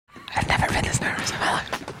stories of my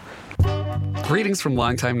life. Greetings from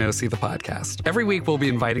Long Time No See, the podcast. Every week, we'll be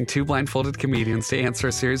inviting two blindfolded comedians to answer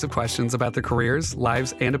a series of questions about their careers,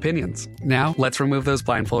 lives, and opinions. Now, let's remove those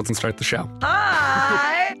blindfolds and start the show.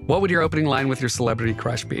 Hi! What would your opening line with your celebrity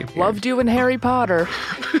crush be? Loved you in Harry Potter.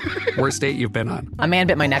 Worst date you've been on? A man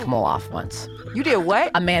bit my neck mole off once. You did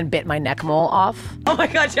what? A man bit my neck mole off. Oh my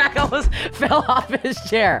God, Jack almost fell off his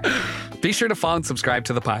chair. Be sure to follow and subscribe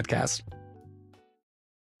to the podcast.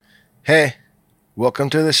 Hey, welcome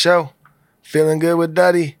to the show. Feeling good with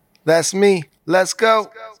Duddy. That's me. Let's go.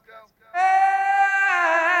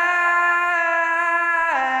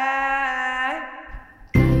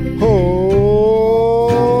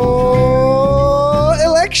 Oh,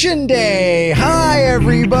 Election Day. Hi,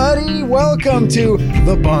 everybody. Welcome to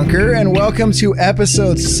The Bunker and welcome to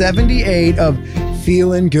episode 78 of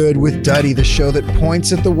Feeling Good with Duddy, the show that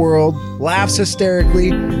points at the world, laughs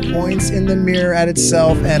hysterically, points in the mirror at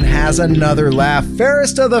itself, and has another laugh.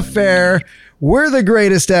 Fairest of the fair. We're the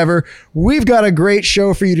greatest ever. We've got a great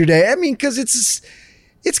show for you today. I mean, because it's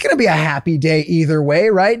going to be a happy day either way,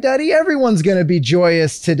 right, Duddy? Everyone's going to be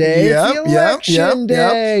joyous today. Yep, it's the election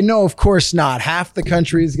day. No, of course not. Half the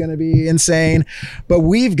country is going to be insane. But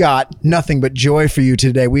we've got nothing but joy for you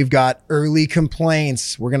today. We've got early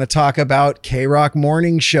complaints. We're going to talk about K-Rock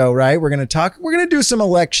Morning Show, right? We're going to do some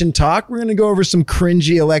election talk. We're going to go over some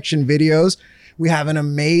cringy election videos. We have an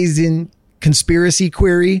amazing conspiracy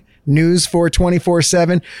query, news for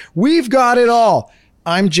 24/7. We've got it all.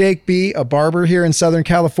 I'm Jake B., a barber here in Southern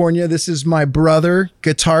California. This is my brother,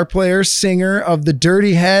 guitar player, singer of the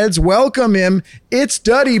Dirty Heads. Welcome him. It's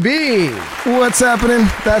Duddy B. What's happening?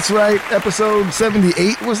 That's right. Episode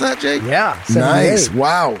 78, was that, Jake? Yeah, 78. Nice.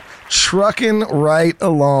 Wow. Trucking right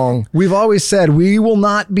along. We've always said we will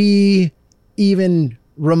not be even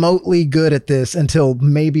remotely good at this until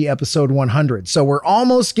maybe episode 100. So we're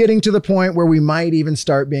almost getting to the point where we might even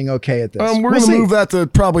start being okay at this. We're going to move that to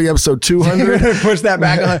probably episode 200. Push that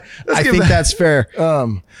back on. I think that's fair.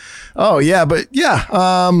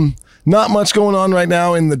 Not much going on right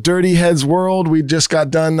now in the Dirty Heads world. We just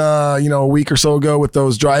got done, a week or so ago with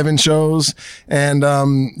those drive-in shows. And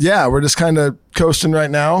we're just kind of coasting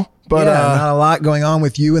right now. But not a lot going on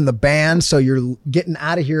with you and the band. So you're getting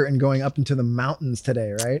out of here and going up into the mountains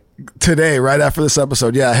today, right? Today, right after this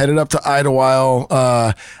episode. Yeah, headed up to Idlewild.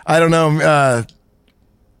 I don't know.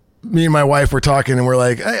 Me and my wife were talking and we're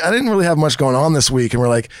like, I didn't really have much going on this week. And we're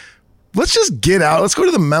like, let's just get out. Let's go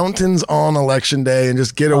to the mountains on election day and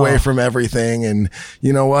just get away from everything. And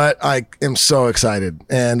you know what? I am so excited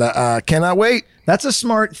and I cannot wait. That's a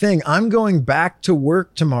smart thing. I'm going back to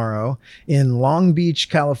work tomorrow in Long Beach,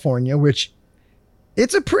 California, which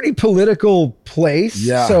it's a pretty political place.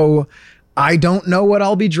 Yeah. So I don't know what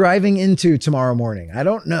I'll be driving into tomorrow morning. I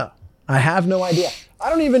don't know. I have no idea. I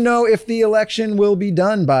don't even know if the election will be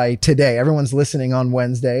done by today. Everyone's listening on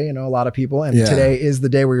Wednesday, a lot of people. And today is the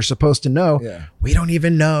day where you're supposed to know. Yeah. We don't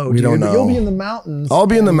even know. We don't know. You'll be in the mountains. I'll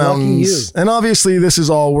be in the mountains. And obviously this is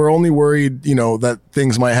all, we're only worried, that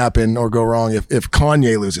things might happen or go wrong if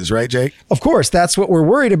Kanye loses, right, Jake? Of course. That's what we're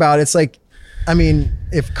worried about. It's like,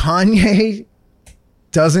 if Kanye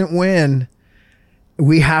doesn't win,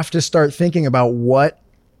 we have to start thinking about what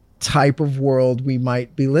type of world we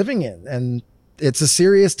might be living in. And it's a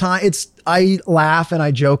serious time. I laugh and I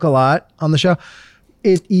joke a lot on the show.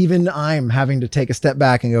 I'm having to take a step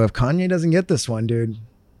back and go, if Kanye doesn't get this one, dude,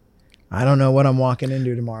 I don't know what I'm walking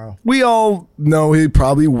into tomorrow. We all know he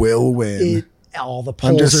probably will win. All the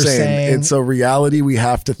polls are saying it's a reality we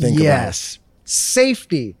have to think about. Yes.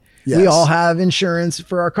 Safety. Yes. We all have insurance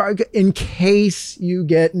for our car in case you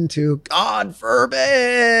get into, God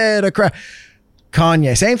forbid, a crash.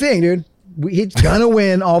 Kanye, same thing, dude. He's gonna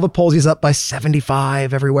win all the polls. He's up by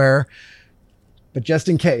 75 everywhere. But just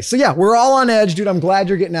in case. So yeah, we're all on edge, dude. I'm glad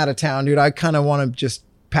you're getting out of town, dude. I kind of want to just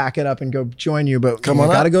pack it up and go join you, but I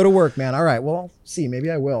got to go to work, man. All right. Well, I'll see. Maybe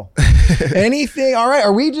I will. Anything. All right.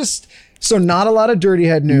 Are we just... So not a lot of Dirty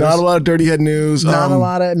Head news. Not a lot of Dirty Head news. Not a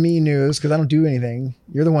lot of me news because I don't do anything.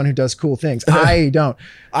 You're the one who does cool things. I don't.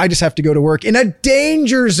 I just have to go to work in a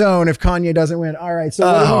danger zone if Kanye doesn't win. All right. So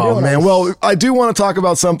what are we doing? Man. Well, I do want to talk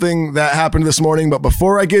about something that happened this morning. But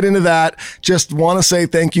before I get into that, just want to say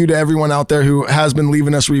thank you to everyone out there who has been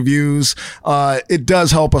leaving us reviews. It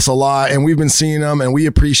does help us a lot. And we've been seeing them and we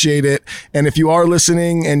appreciate it. And if you are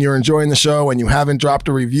listening and you're enjoying the show and you haven't dropped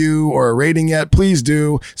a review or a rating yet, please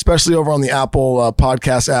do, especially over on the Apple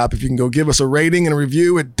podcast app. If you can go give us a rating and a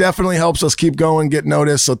review, it definitely helps us keep going, get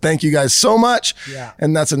noticed. So thank you guys so much. Yeah.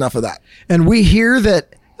 And that's enough of that. And we hear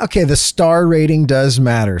that, okay, the star rating does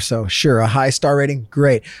matter. So sure, a high star rating,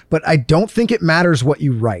 great. But I don't think it matters what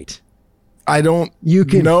you write. I don't You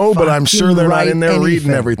can know, but I'm sure they're not in there write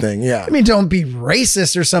reading anything. everything. Yeah. I mean, don't be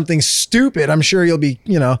racist or something stupid. I'm sure you'll be,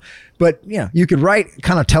 but you could write,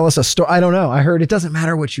 kind of tell us a story. I don't know. I heard it doesn't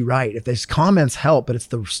matter what you write. If there's comments help, but it's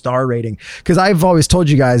the star rating. Because I've always told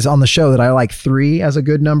you guys on the show that I like 3 as a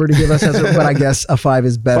good number to give us, but I guess a 5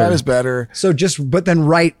 is better. 5 is better. So but then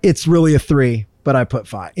write, it's really a 3, but I put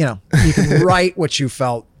 5. You can write what you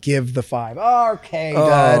felt, give the 5. Okay,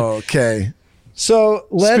 Dad. Oh, okay. So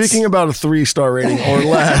Speaking about a 3-star rating or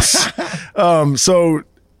less. So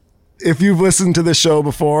if you've listened to the show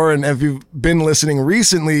before and if you've been listening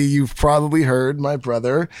recently, you've probably heard my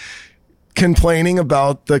brother complaining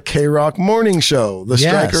about the K-Rock morning show, the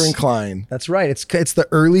Stryker and Klein. That's right. It's the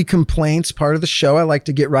early complaints part of the show. I like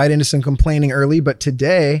to get right into some complaining early, but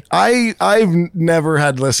today I've never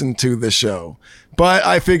had listened to the show, but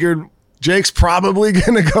I figured Jake's probably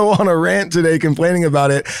going to go on a rant today complaining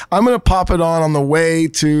about it. I'm going to pop it on the way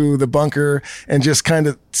to the bunker and just kind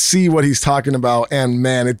of see what he's talking about. And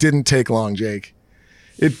man, it didn't take long, Jake.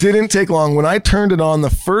 It didn't take long. When I turned it on,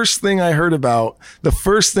 the first thing I heard about, the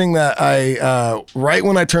first thing that right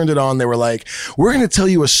when I turned it on, they were like, we're going to tell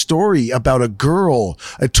you a story about a girl,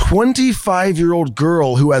 a 25-year-old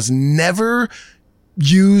girl who has never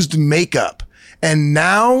used makeup. And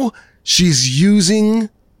now she's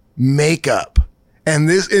using makeup. And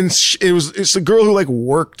it's a girl who like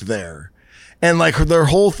worked there. And like their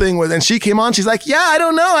whole thing was, and she came on, she's like, yeah, I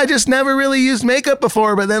don't know. I just never really used makeup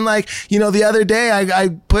before. But then like, the other day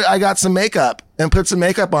I got some makeup and put some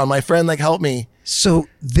makeup on. My friend like helped me. So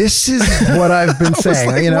this is what I've been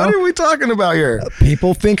saying. Like, what are we talking about here?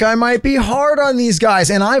 People think I might be hard on these guys.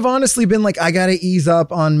 And I've honestly been like, I got to ease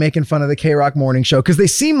up on making fun of the K-Rock morning show because they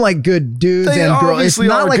seem like good dudes and girls. It's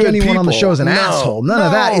not like anyone on the show is an asshole. None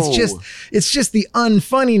of that. It's just the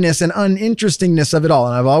unfunniness and uninterestingness of it all.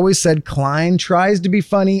 And I've always said Klein tries to be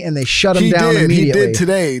funny and they shut him down immediately. He did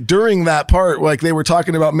today during that part. Like they were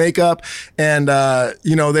talking about makeup and,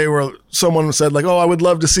 someone said like, oh, I would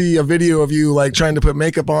love to see a video of you like trying to put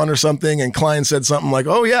makeup on or something. And Klein said something like,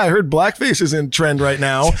 oh yeah, I heard blackface is in trend right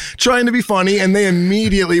now, trying to be funny. And they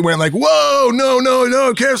immediately went like, whoa,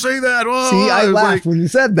 no, can't say that. Whoa. See, I laughed when you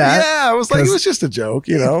said that. Yeah, I was like, it was just a joke,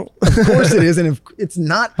 Of course it is. And if it's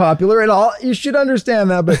not popular at all, you should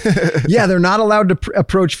understand that. But yeah, they're not allowed to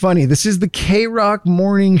approach funny. This is the K-Rock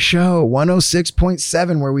morning show,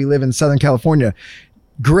 106.7, where we live in Southern California.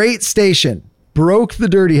 Great station. Broke the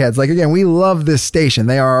dirty heads. Like, again, we love this station.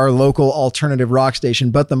 They are our local alternative rock station,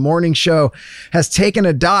 but the morning show has taken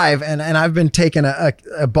a dive and I've been taking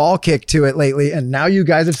a ball kick to it lately. And now you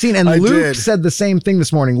guys have seen, and Luke said the same thing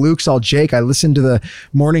this morning. Luke saw Jake. I listened to the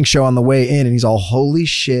morning show on the way in and he's all, holy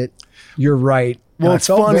shit, you're right. Well, it's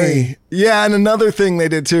funny. Yeah. And another thing they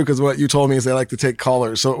did too, because what you told me is they like to take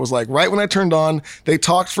callers. So it was like right when I turned on, they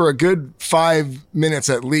talked for a good 5 minutes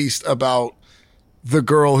at least about the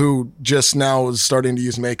girl who just now is starting to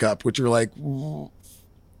use makeup, which you're like,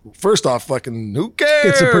 first off, fucking who cares?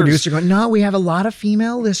 It's a producer going, no, we have a lot of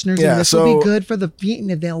female listeners and this will be good for the feet.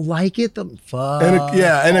 And if they'll like it, fuck.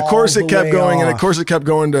 And of course it kept going. And of course it kept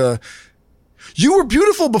going to, you were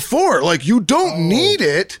beautiful before. Like you don't need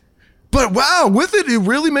it. But wow, with it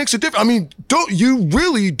really makes a difference. I mean, you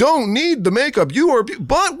really don't need the makeup.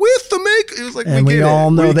 But with the makeup, it was like, and we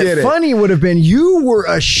all know that funny would have been, you were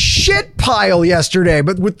a shit pile yesterday,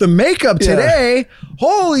 but with the makeup today,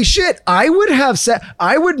 holy shit, I would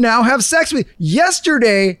now have sex with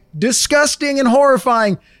yesterday, disgusting and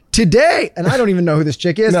horrifying. Today, and I don't even know who this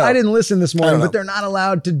chick is. I didn't listen this morning, but they're not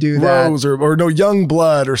allowed to do that. Rose or no, Young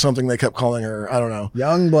Blood or something they kept calling her. I don't know.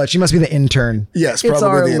 Young Blood. She must be the intern. Yes,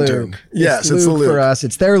 probably the intern. Yes, it's the Luke. For us.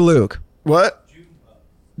 It's their Luke. What?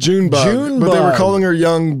 Junebug. But they were calling her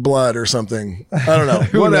Young Blood or something. I don't know.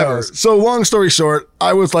 Whatever. Knows? So long story short,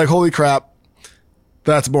 I was like, holy crap,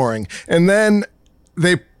 that's boring. And then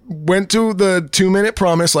they went to the 2-minute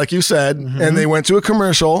promise, like you said, and they went to a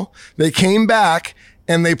commercial. They came back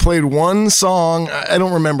and they played one song. I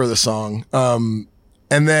don't remember the song. And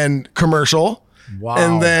then commercial. Wow.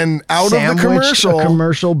 And then out of the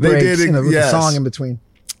commercial, breaks, with a song in between.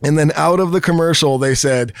 And then out of the commercial, they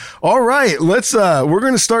said, all right, we're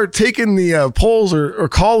going to start taking the polls or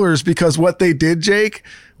callers, because what they did, Jake,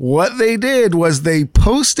 was they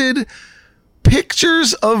posted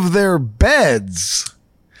pictures of their beds.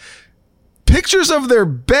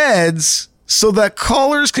 So that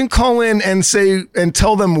callers can call in and say and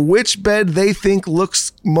tell them which bed they think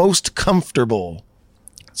looks most comfortable.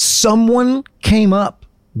 Someone came up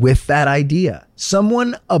with that idea.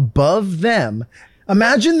 Someone above them.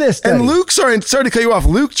 Imagine this. Daddy. And Luke, sorry to cut you off.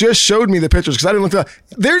 Luke just showed me the pictures because I didn't look at it.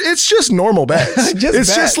 It's just normal beds.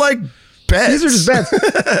 Just like beds. These are just beds.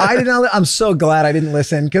 I did not. I'm so glad I didn't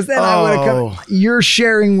listen because then I would have come. You're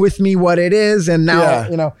sharing with me what it is, and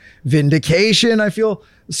now vindication. I feel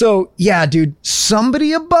so. Yeah, dude.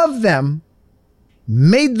 Somebody above them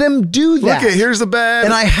made them do that. Look, here's the bed,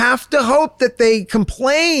 and I have to hope that they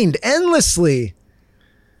complained endlessly.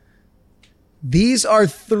 These are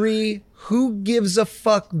 3 who gives a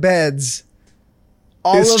fuck beds.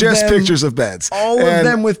 It's just pictures of beds. All of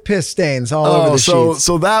them with piss stains all over the sheets.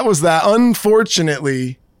 So that was that.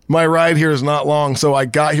 Unfortunately, my ride here is not long, so I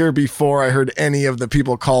got here before I heard any of the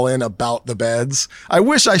people call in about the beds. I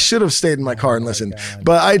wish I should have stayed in my car and listened,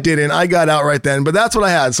 but I didn't. I got out right then, but that's what I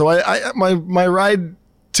had. So my ride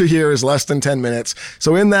to here is less than 10 minutes.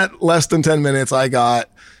 So in that less than 10 minutes, I got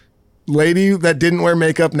lady that didn't wear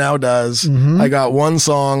makeup now does. I got 1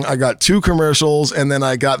 song, I got 2 commercials, and then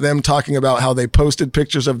I got them talking about how they posted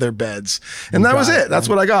pictures of their beds. And that was it. That's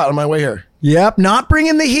what I got on my way here. Yep, not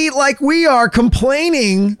bringing the heat like we are,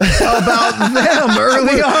 complaining about them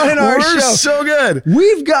early on in our show. We're so good.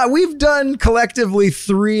 We've done collectively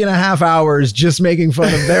 3.5 hours just making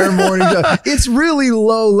fun of their morning show. It's really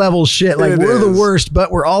low level shit. Like we're the worst, but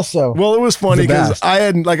we're also well. It was funny because I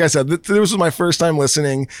had, like I said, this was my first time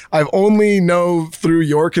listening. I've only know through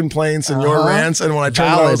your complaints and your rants, and when I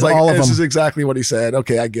turned it on, I was like, "This is exactly what he said."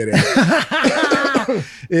 Okay, I get it.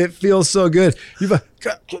 It feels so good. You've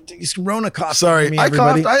Rona coughed. Sorry, I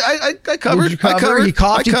coughed. I covered. Did you cover? He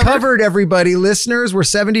coughed. He covered everybody. Listeners, we're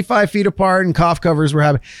 75 feet apart, and cough covers we're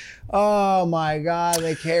having. Oh my God,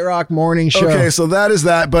 the K-Rock morning show. Okay, so that is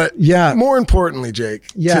that. But more importantly, Jake,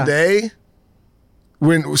 today,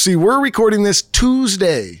 we're recording this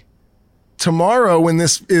Tuesday. Tomorrow, when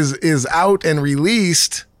this is out and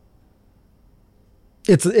released.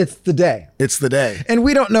 It's the day. It's the day. And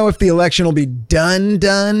we don't know if the election will be done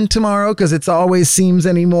tomorrow because it's always seems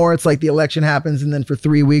anymore. It's like the election happens and then for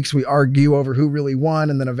 3 weeks we argue over who really won.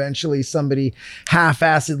 And then eventually somebody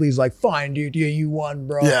half-assedly is like, fine, dude, you won,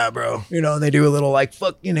 bro. Yeah, bro. And they do a little like,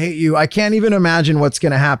 fucking hate you. I can't even imagine what's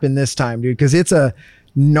going to happen this time, dude, because it's a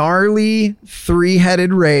gnarly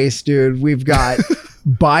 3-headed race, dude. We've got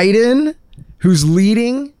Biden, who's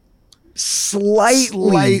leading slightly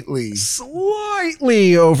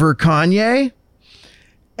over Kanye,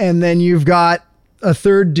 and then you've got a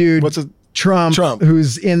third dude, Trump,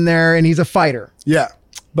 who's in there, and he's a fighter. Yeah,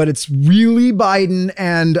 but it's really Biden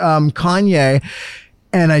and Kanye,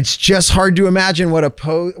 and it's just hard to imagine what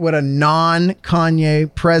a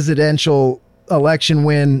non-Kanye presidential election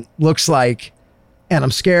win looks like. And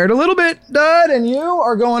I'm scared a little bit, Dud, and you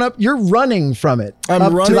are going up. You're running from it.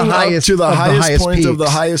 I'm running up to the highest point of the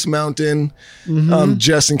highest mountain,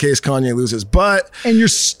 just in case Kanye loses. And you're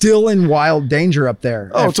still in wild danger up there.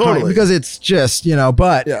 Oh, totally. Because it's just,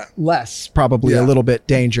 but less probably a little bit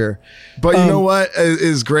danger. But you know what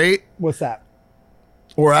is great? What's that?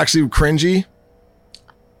 Or actually cringy?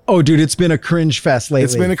 Oh, dude, it's been a cringe fest lately.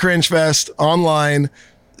 It's been a cringe fest online.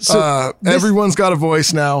 So everyone's got a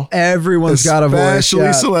voice now. Everyone's got a voice.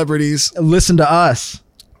 Especially celebrities. Listen to us.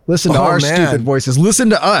 Listen to our stupid voices. Listen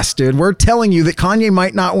to us, dude. We're telling you that Kanye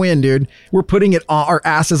might not win, dude. We're putting our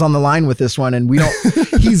asses on the line with this one, and we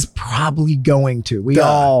don't. He's probably going to. We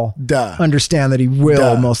all understand that he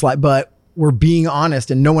will most likely, but we're being honest,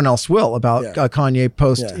 and no one else will about Kanye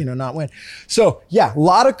post, not win. So a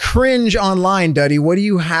lot of cringe online, Duddy. What do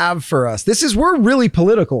you have for us? We're really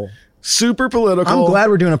political. Super political. I'm glad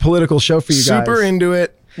we're doing a political show for you guys. Super into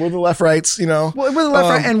it. We're the left rights, Well, we're the left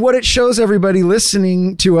right. And what it shows everybody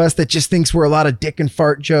listening to us that just thinks we're a lot of dick and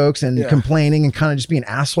fart jokes and complaining and kind of just being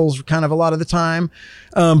assholes kind of a lot of the time.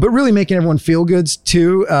 But really making everyone feel good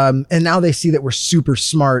too. And now they see that we're super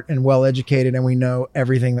smart and well educated and we know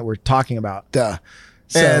everything that we're talking about.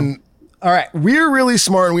 And all right, we're really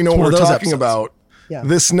smart and we know what we're talking about. Yeah.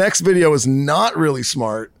 This next video is not really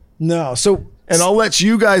smart. No. And I'll let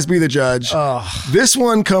you guys be the judge. This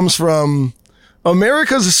one comes from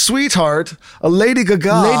America's sweetheart, a Lady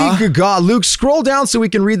Gaga. Lady Gaga. Luke, scroll down so we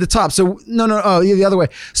can read the top. So the other way.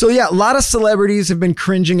 So a lot of celebrities have been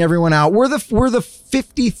cringing everyone out. We're the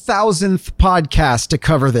 50,000th podcast to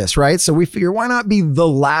cover this, right? So we figure why not be the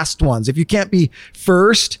last ones? If you can't be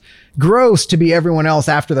first, gross to be everyone else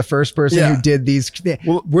after the first person who did these.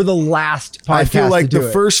 Well, we're the last podcast. I feel like the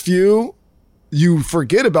first few, you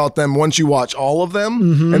forget about them once you watch all of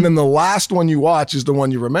them. And then the last one you watch is the one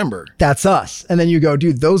you remember. That's us. And then you go,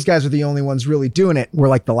 dude, those guys are the only ones really doing it. We're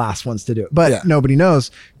like the last ones to do it, but nobody knows.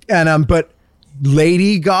 And, but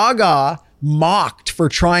Lady Gaga mocked for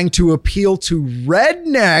trying to appeal to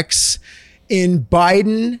rednecks in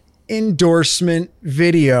Biden endorsement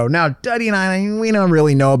video. Now, Duddy and I, we don't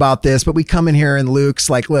really know about this, but we come in here and Luke's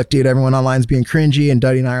like, look, dude, everyone online's being cringy. And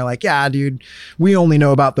Duddy and I are like, yeah, dude, we only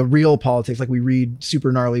know about the real politics. Like we read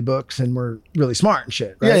super gnarly books and we're really smart and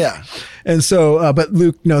shit. Right? Yeah. And so, but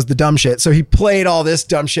Luke knows the dumb shit. So he played all this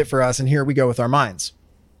dumb shit for us. And here we go with our minds.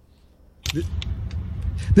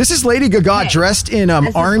 This is Lady Gaga dressed in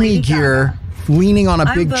army gear, leaning on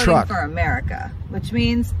a big truck. I'm voting for America, which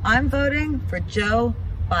means I'm voting for Joe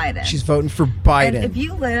Biden. She's voting for Biden. And if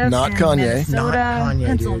you live Not in Kanye. Minnesota, Not Kanye,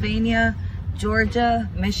 Pennsylvania, Georgia,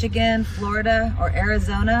 Michigan, Florida, or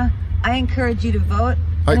Arizona, I encourage you to vote.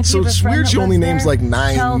 All And right, if so you have a it's friend weird that she only lives names there,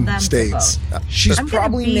 like tell 9 them to states. vote. She's I'm gonna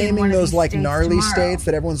probably be in naming one of those these like states gnarly tomorrow. states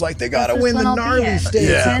that everyone's like, they gotta This win is the when I'll be gnarly in. states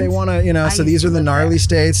Yeah. if they want to, I so these used are to the live gnarly there.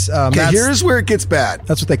 states. Okay, That's here's where it gets bad.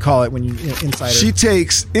 what they call it when you insider. She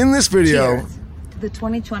takes, in this video, Cheers to the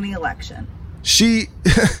 2020 election.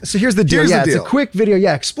 So here's the deal. Here's the Yeah, it's deal. a quick video.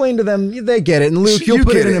 Yeah, explain to them. They get it. And Luke, you'll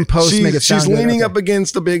put get it in post, make it sound She's good. leaning Okay. up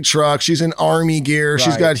against a big truck. She's in army gear. She's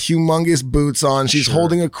Right. got humongous boots on. She's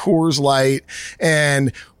holding a Coors Light.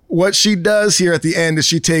 And what she does here at the end is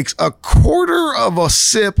she takes a quarter of a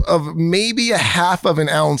sip of maybe a half of an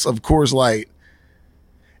ounce of Coors Light.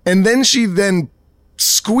 And then she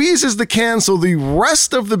squeezes the can so the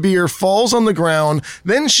rest of the beer falls on the ground.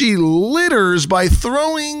 Then she litters by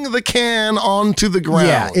throwing the can onto the ground.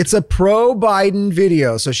 Yeah, it's a pro-Biden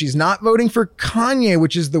video. So she's not voting for Kanye,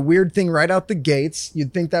 which is the weird thing right out the gates.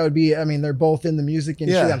 You'd think that would be, I mean, they're both in the music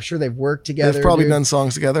industry. Yeah. I'm sure they've worked together. They've probably dude. done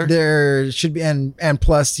songs together. There should be, and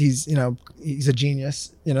plus he's, he's a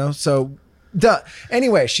genius, so duh.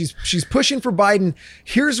 Anyway, she's pushing for Biden.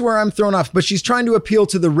 Here's where I'm thrown off, but she's trying to appeal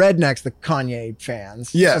to the rednecks, the Kanye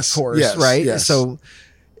fans. Yes, Of course, yes, right? yes. So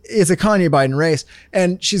it's a Kanye Biden race.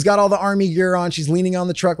 And she's got all the army gear on. She's leaning on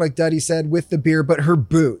the truck, like Duddy said, with the beer, but her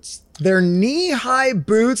boots, they're knee-high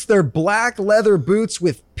boots. They're black leather boots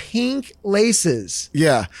with pink laces.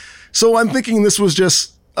 Yeah. So I'm thinking this was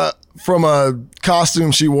just from a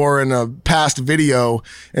costume she wore in a past video,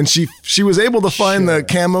 and she was able to find the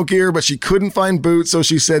camo gear, but she couldn't find boots, so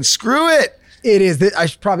she said, "Screw it." It is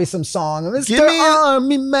probably some song. Mr. Give me a-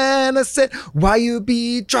 Army Man, I said, why you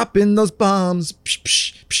be dropping those bombs? Psh,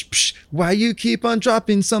 psh, psh, psh. Why you keep on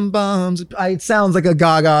dropping some bombs? It sounds like a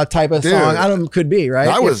Gaga type of Dude, song. I don't. Could be right.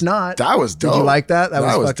 that was- If not, that was Did you dope. like that? That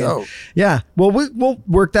was fucking dope. Yeah. Well, we'll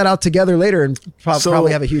work that out together later and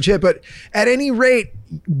probably have a huge hit. But at any rate,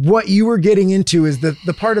 what you were getting into is the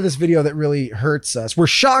part of this video that really hurts us. We're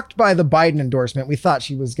shocked by the Biden endorsement. We thought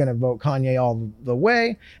she was going to vote Kanye all the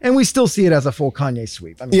way, and we still see it as a full Kanye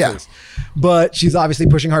sweep. I mean, Yeah. please. But she's obviously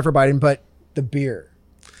pushing hard for Biden. But the beer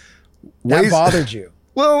that Waste- bothered you.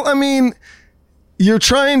 Well, I mean, you're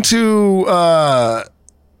trying to,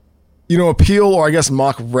 appeal or I guess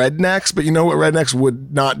mock rednecks, but you know what rednecks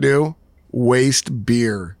would not do? Waste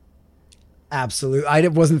beer. Absolutely. I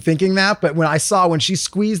wasn't thinking that, but when she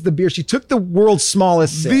squeezed the beer, she took the world's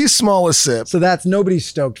smallest sip. The smallest sip. So that's nobody's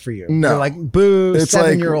stoked for you. No. They're like, boo, It's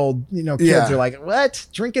like- 7-year-old, kids Yeah. are like, what?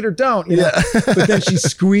 Drink it or don't. But then she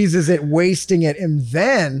squeezes it, wasting it. And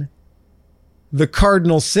then the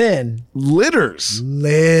cardinal sin, Litters.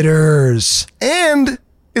 and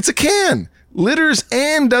It's a can. Litters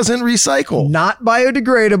and doesn't recycle. not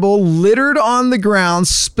biodegradable, littered on the ground,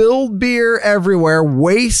 spilled beer everywhere,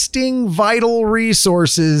 wasting vital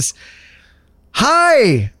resources.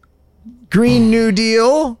 Hi, Green New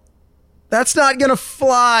Deal. That's not going to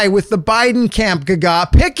fly with the Biden camp, Gaga.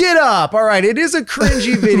 Pick it up. All right. It is a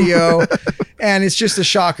cringy video. And it's just a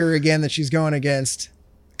shocker again that she's going against.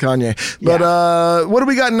 Kanye. But what do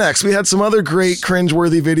we got next? We had some other great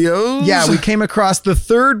cringeworthy videos. Yeah, we came across the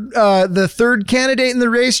third candidate in the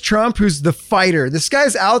race, Trump, who's the fighter. This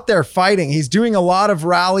guy's out there fighting. He's doing a lot of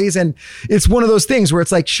rallies, and it's one of those things where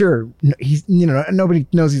it's like, sure, he's nobody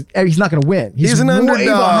knows he's not going to win. He's an way underdog.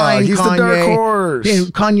 behind He's Kanye. the dark horse. Yeah,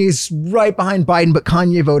 Kanye's right behind Biden, but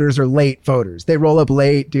Kanye voters are late voters. They roll up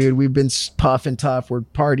late, dude. We've been puff and tough. We're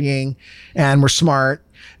partying, and we're smart.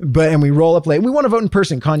 And we roll up late. We want to vote in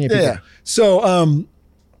person, Kanye people. Yeah. So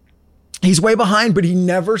he's way behind, but he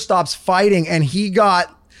never stops fighting. And he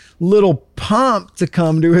got Little Pump to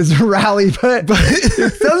come to his rally, but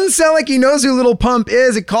it doesn't sound like he knows who Little Pump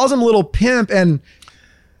is. It calls him Little Pimp, and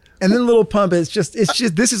then Little Pump is just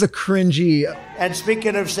this is a cringy. And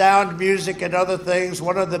speaking of sound, music, and other things,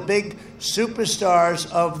 one of the big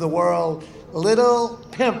superstars of the world, Little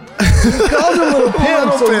Pimp. He calls him Little Pimp.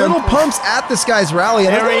 Little So Pimp. Little Pump's at this guy's rally,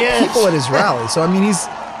 and There there's he little is. people at his rally. So I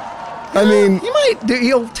mean,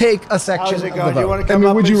 he'll take a section How's of it the going? vote. You want to I come mean,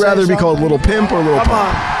 up would and you say rather be something? called Little Pimp or Little Come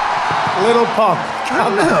Pump? on. Little Pump.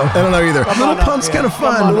 I don't know either. Little Pump's kind of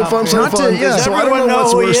fun. Little Pump's kind of fun. Does So I don't everyone know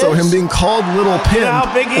what's know who he worse though, is? him being called Little Pimp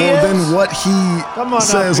how big he or is? then what Come he on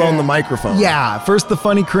says up on here. the microphone. Yeah, first the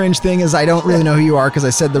funny cringe thing is I don't really know who you are because I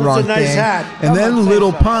said the That's wrong a nice thing. hat. And Come then on, say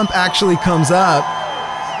Little something. Pump actually comes up.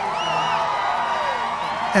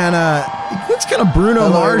 And he looks kind of Bruno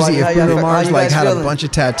Hello, Marsy everybody. if How Bruno you Mars guys had a feeling? bunch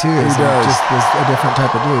of tattoos. He and does. just was a different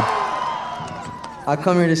type of dude. I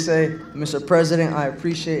come here to say, Mr. President, I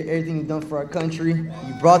appreciate everything you've done for our country.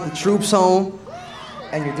 You brought the troops home,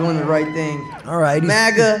 and you're doing the right thing. All right.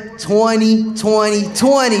 MAGA 2020.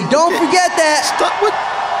 Don't forget that. Stop. What?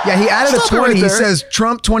 Yeah, he added Stop a it 20. right He there. says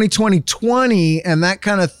Trump 2020, and that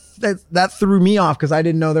kind of that threw me off because I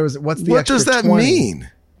didn't know there was what's the What extra does that 20?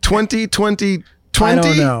 mean? 2020. I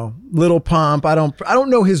don't know. Little Pump. I don't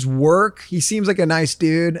know his work. He seems like a nice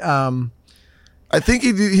dude. I think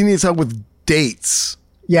he needs help with dates.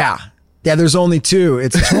 Yeah. There's only two.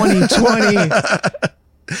 It's 2020.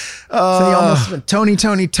 So he almost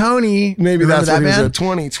Tony. Maybe Remember that's what he was band? at.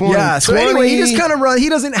 2020. Yeah. So anyway, he just kind of run. He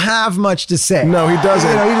doesn't have much to say. No, he doesn't.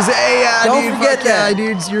 You know, he just hey, Don't dude, forget fuck that. yeah,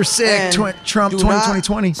 dudes, you're sick. And Trump do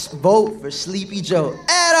 2020. not vote for Sleepy Joe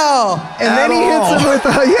at all. And then he hits him with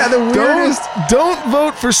the weirdest. Don't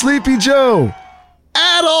vote for Sleepy Joe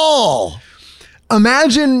at all.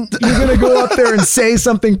 Imagine you're going to go up there and say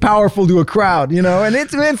something powerful to a crowd, you know?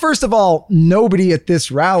 And first of all, nobody at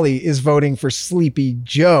this rally is voting for Sleepy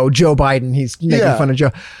Joe Biden. He's making Yeah. fun of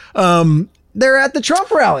Joe. They're at the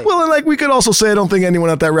Trump rally. Well, and like we could also say, I don't think anyone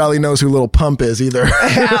at that rally knows who Little Pump is either.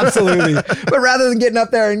 Absolutely. But rather than getting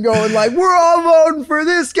up there and going like, we're all voting for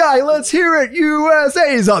this guy, let's hear it,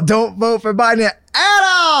 USA. He's all, don't vote for Biden at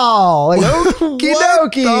all. Like, okie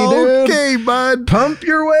dokie, dude. Okay, bud. Pump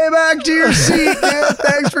your way back to your seat, dude.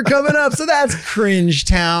 Thanks for coming up. So that's Cringe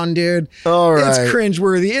Town, dude. All right. It's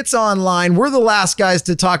cringeworthy. It's online. We're the last guys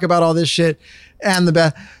to talk about all this shit and the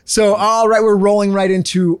best. So, all right, we're rolling right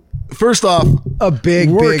into First off, a big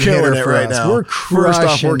we're hitter killing it for right us. now. We're First off,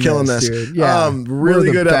 crushing we're killing this. dude. Yeah, really we're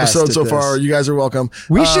the good best episode at so this. far. You guys are welcome.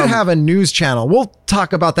 We should have a news channel. We'll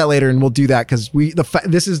talk about that later, and we'll do that because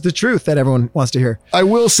this is the truth that everyone wants to hear. I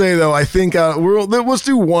will say though, I think let's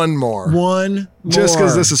do one more. One Just more.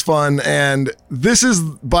 because this is fun, and this is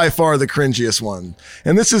by far the cringiest one.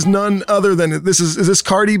 And this is none other than is this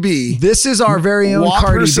Cardi B? This is our very own Wop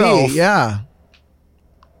Cardi herself. B. Yeah,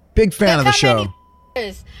 big fan of the show.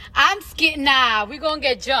 I'm scared. Nah, we're gonna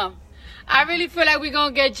get jumped. I really feel like we're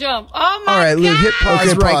gonna get jumped. Oh my All right, God. Luke, hit pause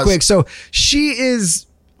Okay, right pause. quick. So she is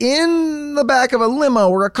in the back of a limo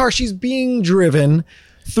or a car. She's being driven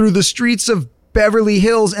through the streets of Beverly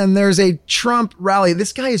Hills, and there's a Trump rally.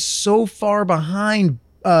 This guy is so far behind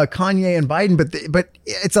Kanye and Biden, but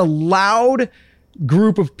it's a loud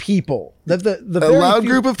group of people. The A very loud few-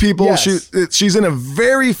 group of people. Yes. She's in a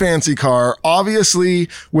very fancy car, obviously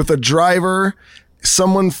with a driver,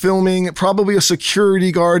 someone filming, probably a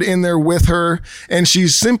security guard in there with her, and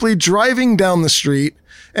she's simply driving down the street,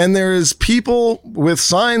 and there is people with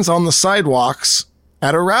signs on the sidewalks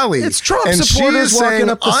at a rally. It's Trump and supporters she is walking saying,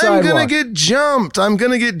 up the I'm gonna sidewalk." get jumped. I'm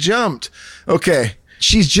gonna get jumped. Okay.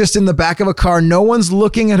 She's just in the back of a car. No one's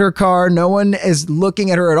looking at her car. No one is looking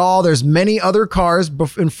at her at all. There's many other cars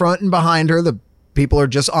in front and behind her. The people are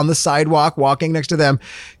just on the sidewalk walking next to them.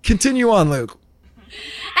 Continue on, Luke.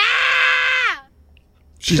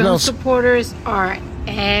 She's Trump now supporters are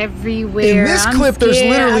everywhere. In this I'm clip, there's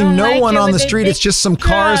scared. I literally don't no like one it on with the this street. big It's just some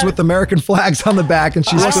cars truck. with American flags on the back, and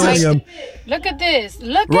she's I don't filming like them. it. Look at this.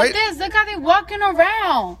 Look Right? at this. Look how they walking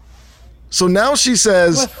around So now she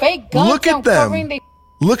says, with fake guns. look at and covering them. their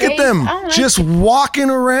Look at face. them I don't like just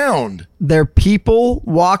walking around. They're people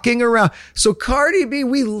walking around. So Cardi B,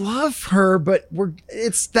 we love her, but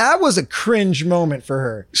that was a cringe moment for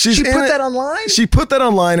her. She in put it- that online? She put that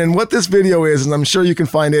online, and what this video is, and I'm sure you can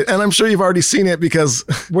find it, and I'm sure you've already seen it because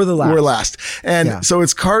We're the last. We're last. And Yeah. so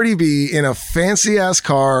it's Cardi B in a fancy ass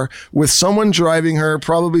car with someone driving her,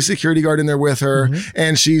 probably security guard in there with her, Mm-hmm.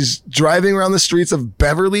 and she's driving around the streets of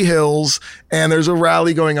Beverly Hills, and there's a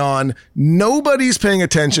rally going on. Nobody's paying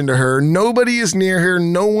attention to her. Nobody is near her.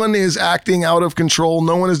 No one is acting out of control.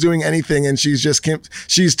 No one is doing anything, and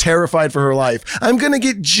she's terrified for her life. I'm gonna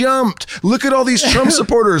get jumped. Look at all these Trump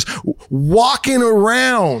supporters walking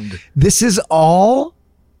around. This is all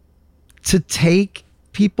to take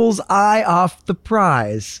people's eye off the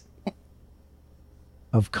prize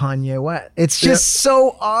of Kanye West. It's just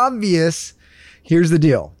so obvious. Here's the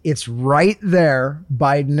deal. It's right there,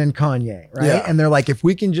 Biden and Kanye, right? Yeah. And they're like, if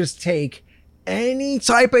we can just take any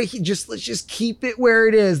type of, let's just keep it where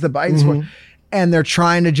it is, the Biden support. And they're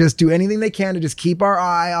trying to just do anything they can to just keep our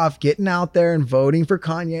eye off getting out there and voting for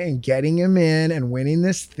Kanye and getting him in and winning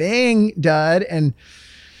this thing, dud. And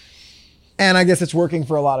I guess it's working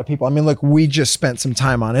for a lot of people. I mean, look, we just spent some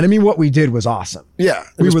time on it. I mean, what we did was awesome. Yeah.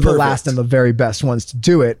 We were the last and the very best ones to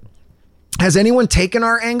do it. Has anyone taken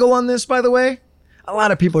our angle on this, by the way? A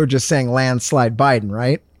lot of people are just saying landslide Biden,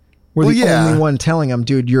 right? We're the only one telling them,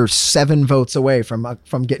 dude, you're 7 votes away from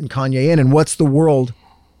getting Kanye in. And what's the world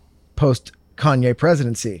post Kanye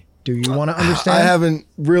presidency? Do you want to understand? I haven't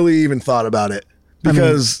really even thought about it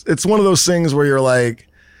because it's one of those things where you're like,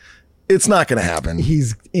 it's not going to happen.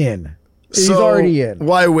 He's in. He's already in.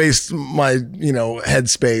 Why waste my,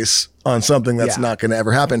 headspace on something that's not going to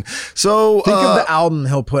ever happen? So think of the album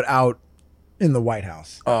he'll put out in the White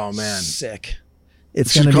House. Oh man. Sick.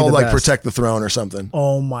 It's going to be called like best. Protect the Throne or something.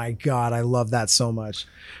 Oh my God. I love that so much.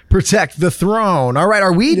 Protect the throne. All right.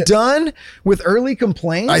 Are we done with early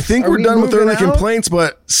complaints? I think we're done with early complaints,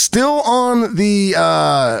 but still on the,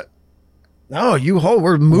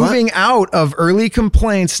 we're moving out of early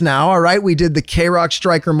complaints now. All right. We did the K-Rock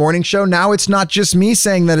Striker morning show. Now it's not just me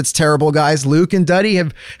saying that it's terrible, guys. Luke and Duddy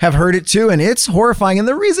have heard it too. And it's horrifying. And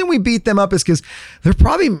the reason we beat them up is because they're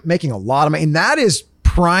probably making a lot of money. And that is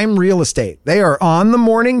prime real estate. They are on the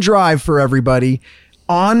morning drive for everybody,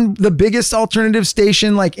 on the biggest alternative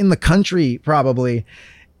station like in the country, probably.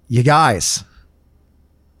 You guys,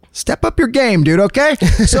 step up your game, dude, okay?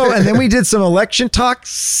 So, and then we did some election talk,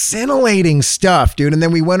 scintillating stuff, dude. And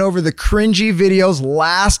then we went over the cringy videos,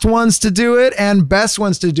 last ones to do it and best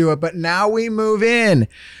ones to do it. But now we move in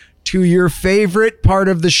to your favorite part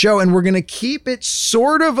of the show, and we're going to keep it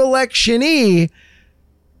sort of election-y.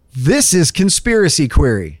 This is Conspiracy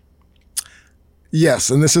Query. Yes,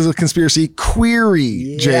 and this is a conspiracy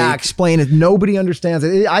query, Jake. Yeah, explain it. Nobody understands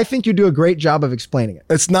it. I think you do a great job of explaining it.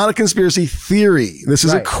 It's not a conspiracy theory. This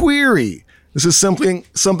is a query. This is something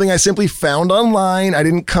I simply found online. I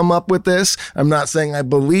didn't come up with this. I'm not saying I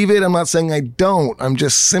believe it. I'm not saying I don't. I'm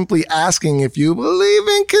just simply asking if you believe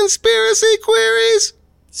in conspiracy queries.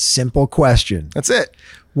 Simple question. That's it.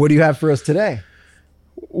 What do you have for us today?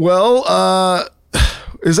 Well,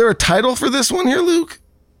 is there a title for this one here, Luke?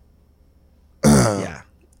 Yeah.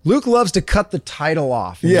 Luke loves to cut the title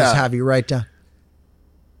off and just have you write down.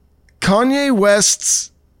 Kanye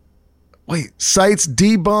West's cites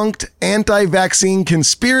debunked anti-vaccine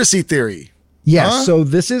conspiracy theory. Yes. So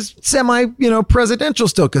this is presidential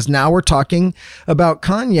still, because now we're talking about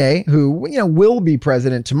Kanye, who, will be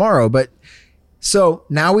president tomorrow. But so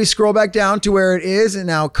now we scroll back down to where it is. And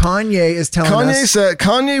now Kanye is telling us.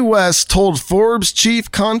 Kanye West told Forbes chief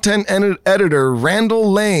content editor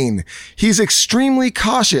Randall Lane he's extremely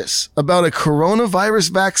cautious about a coronavirus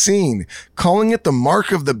vaccine, calling it the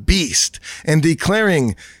mark of the beast and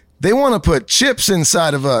declaring they want to put chips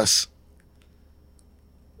inside of us.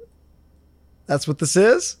 That's what this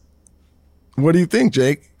is? What do you think,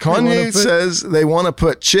 Jake? Kanye says they want to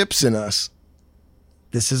put chips in us.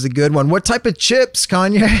 This is a good one. What type of chips,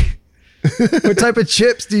 Kanye? What type of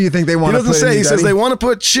chips do you think they want to put in? He doesn't say. He says they want to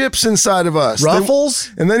put chips inside of us.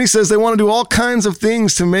 Ruffles? And then he says they want to do all kinds of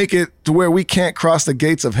things to make it to where we can't cross the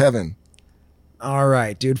gates of heaven. All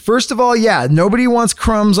right, dude. First of all, nobody wants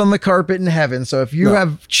crumbs on the carpet in heaven. So if you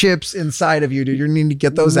have chips inside of you, dude, you need to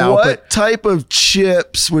get those out. What type of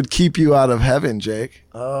chips would keep you out of heaven, Jake?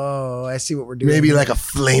 Oh, I see what we're doing. Maybe like a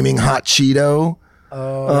flaming hot Cheeto.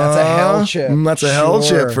 Oh, that's a hell chip. That's a hell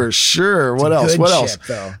chip for sure. What else? What else?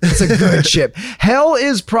 Though. It's a good chip. Hell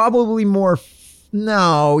is probably more.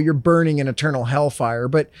 No, you're burning in eternal hellfire.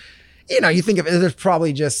 But you think of it. There's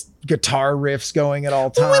probably just guitar riffs going at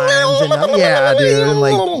all times. And, yeah, dude. And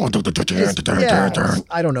I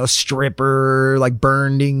don't know,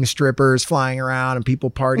 burning strippers flying around and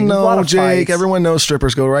people partying. No, Jake. Fights. Everyone knows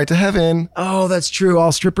strippers go right to heaven. Oh, that's true.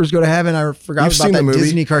 All strippers go to heaven. I forgot about that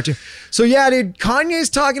Disney cartoon. So yeah, dude,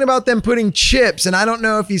 Kanye's talking about them putting chips, and I don't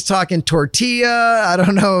know if he's talking tortilla. I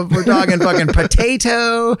don't know if we're talking fucking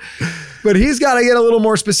potato. But he's got to get a little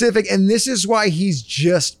more specific, and this is why he's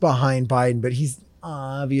just behind Biden. But he's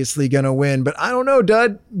obviously gonna win. But I don't know,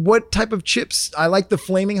 Dud. What type of chips? I like the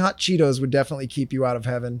flaming hot Cheetos. Would definitely keep you out of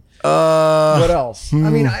heaven. What else?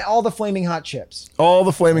 I mean, all the flaming hot chips. All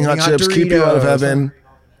the flaming hot chips Doritos, keep you out of heaven.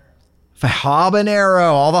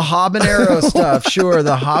 Habanero, all the habanero stuff. Sure,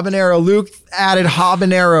 the habanero. Luke added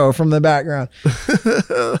habanero from the background.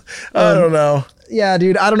 I don't know. Yeah,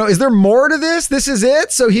 dude, I don't know. Is there more to this? This is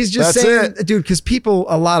it? So he's just saying, dude, because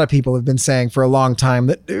a lot of people have been saying for a long time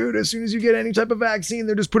that, dude, as soon as you get any type of vaccine,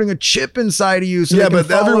 they're just putting a chip inside of you. So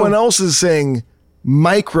but everyone else is saying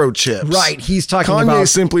microchips. Right. He's talking about.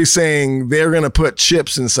 Kanye's simply saying they're going to put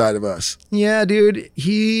chips inside of us. Yeah, dude,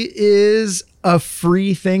 he is a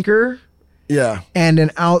free thinker Yeah. and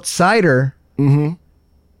an outsider. Mm-hmm.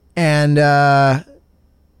 And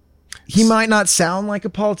he might not sound like a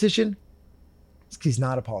politician. He's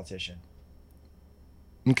not a politician.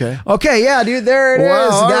 Okay. Okay, yeah, dude, there it is. Wow,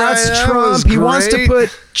 all That's right, that was Trump. He wants to great.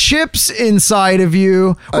 put chips inside of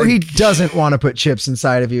you, or he doesn't want to put chips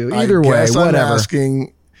inside of you. Either I way, guess I'm whatever.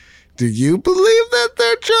 asking, do you believe that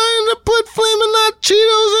they're trying to put Flamin' Hot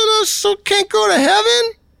Cheetos in us so can't go to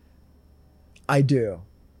heaven? I do.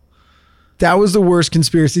 That was the worst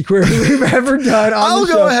conspiracy query we've ever done on I'll the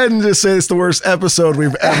show. go ahead and just say it's the worst episode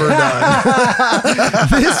we've ever done.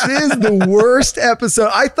 This is the worst episode.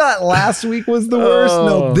 I thought last week was the worst.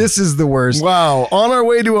 No, this is the worst. Wow. On our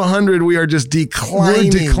way to 100, we are just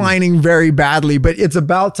declining. We're declining very badly, but it's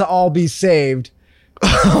about to all be saved. No,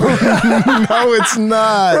 it's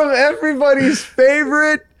not. From everybody's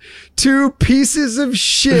favorite two pieces of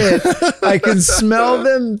shit. I can smell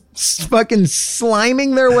them fucking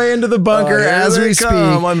sliming their way into the bunker Here as they we come.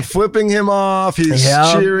 speak. I'm flipping him off. He's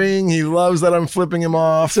cheering. He loves that I'm flipping him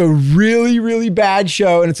off. It's a really, really bad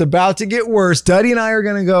show, and it's about to get worse. Duddy and I are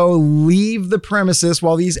going to go leave the premises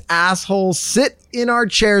while these assholes sit in our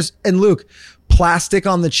chairs. And Luke, plastic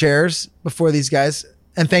on the chairs before these guys.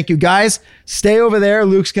 And thank you, guys. Stay over there.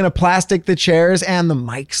 Luke's going to plastic the chairs and the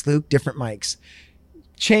mics, Luke, different mics.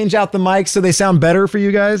 Change out the mics so they sound better for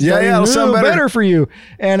you guys. Yeah, Duddy, it'll sound better for you.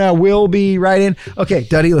 And we'll be right in. Okay,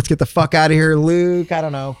 Duddy, let's get the fuck out of here. Luke, I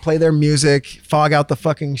don't know, play their music, fog out the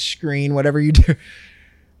fucking screen, whatever you do.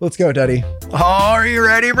 Let's go, Duddy. Oh, are you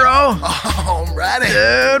ready, bro? Oh, I'm ready.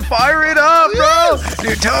 Dude, fire it up, bro.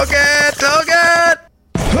 Dude, took it.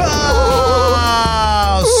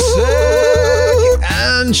 Oh, sick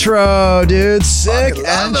intro, dude. Sick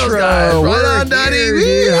love those intro. guys. Right We're on, Duddy. here,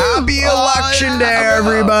 dude. Happy election day,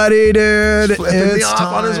 everybody, dude. Flipping me off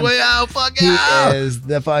on his way out. Fuck He yeah. is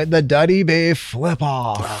the Duddy Bay flip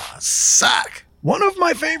off. Suck. One of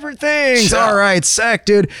my favorite things. Sure. All right, sick,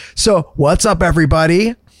 dude. So, what's up,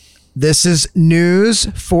 everybody? This is news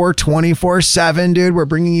for 24/7, dude. We're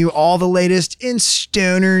bringing you all the latest in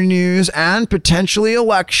stoner news and potentially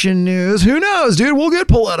election news. Who knows, dude? We'll get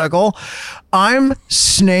political. I'm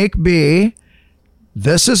Snake B.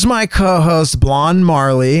 This is my co-host, Blonde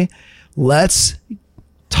Marley. Let's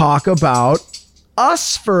talk about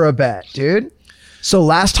us for a bit, dude. So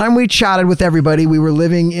last time we chatted with everybody, we were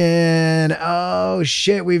living in, oh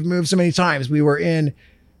shit, we've moved so many times. We were in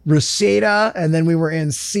Reseda, and then we were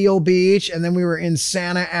in Seal Beach, and then we were in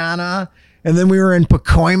Santa Ana, and then we were in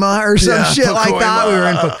Pacoima or some shit like that. We were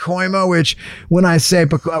in Pacoima, which when I say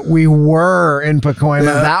we were in Pacoima,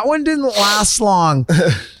 that one didn't last long.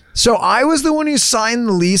 So I was the one who signed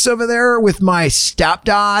the lease over there with my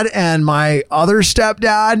stepdad and my other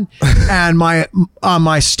stepdad, and my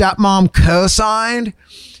stepmom co-signed.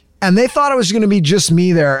 And they thought it was going to be just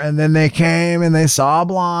me there. And then they came and they saw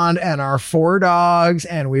Blonde and our 4 dogs,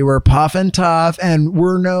 and we were puff and tough, and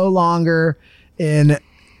we're no longer in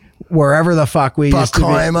wherever the fuck we used to be.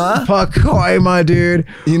 Pacoima, dude.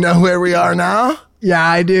 You know where we are now? Yeah,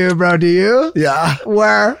 I do, bro. Do you? Yeah.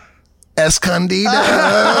 Where? Escondido.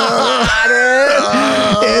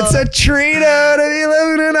 It's a treat-o to be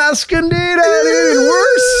living in Escondido, dude. And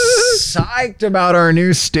we're psyched about our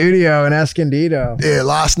new studio in Escondido. Dude,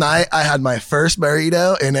 last night I had my first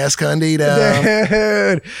burrito in Escondido.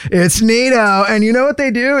 Dude, it's neato. And you know what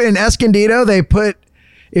they do in Escondido? They put,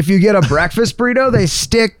 if you get a breakfast burrito, they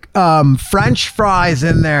stick French fries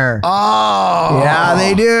in there. Oh. Yeah,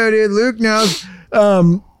 they do, dude. Luke knows.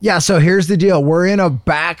 Yeah, so here's the deal. We're in a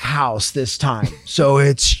back house this time. So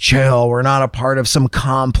it's chill. We're not a part of some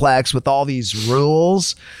complex with all these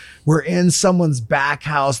rules. We're in someone's back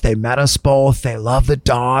house. They met us both. They love the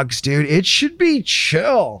dogs, dude. It should be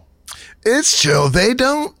chill. It's chill. They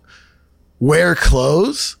don't wear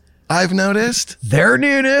clothes, I've noticed. They're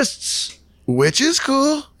nudists. Which is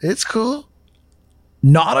cool. It's cool.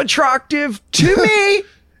 Not attractive to me.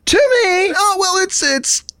 To me. Oh, well,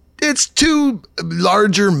 it's two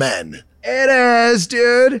larger men. It is,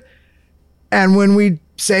 dude. And when we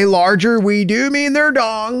say larger, we do mean they're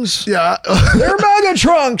dongs. Yeah. They're mega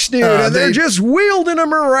trunks, dude. And they're they- just wielding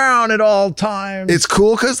them around at all times. It's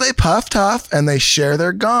cool because they puff tough and they share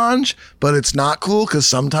their ganj, but it's not cool because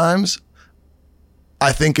sometimes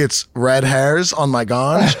I think it's red hairs on my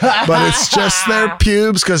ganj, but it's just their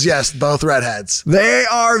pubes because, yes, both redheads. They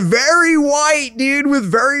are very white, dude,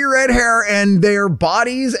 with very red hair, and their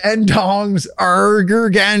bodies and dongs are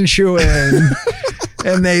gargantuan.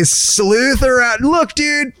 And they sleuth around. Look,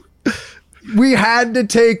 dude, we had to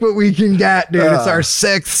take what we can get, dude. It's our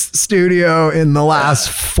 6th studio in the last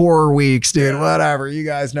 4 weeks, dude. Whatever. You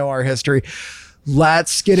guys know our history.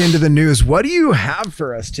 let's get into the news. What do you have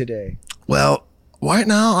for us today? Well, right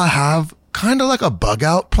now I have kind of like a bug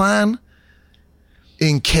out plan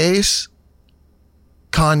in case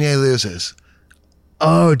Kanye loses.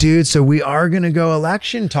 Oh, dude. So we are going to go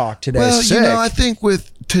election talk today. Well, Sick. I think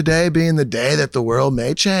with today being the day that the world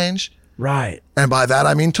may change. Right. And by that,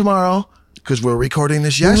 I mean tomorrow, because we're recording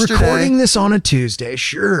this yesterday. We're recording this on a Tuesday,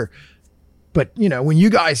 sure. But, when you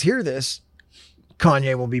guys hear this,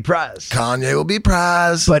 Kanye will be prize. Kanye will be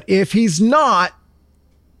prize. But if he's not,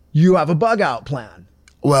 you have a bug out plan.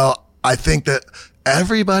 Well, I think that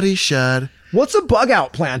everybody should. What's a bug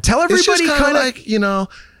out plan? Tell everybody kind of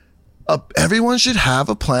like, everyone should have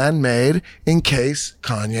a plan made in case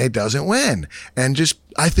Kanye doesn't win. And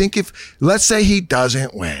I think let's say he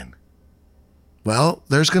doesn't win. Well,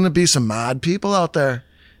 there's going to be some mad people out there.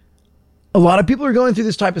 A lot of people are going through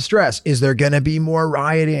this type of stress. Is there going to be more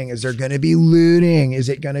rioting? Is there going to be looting? Is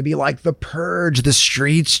it going to be like the purge? The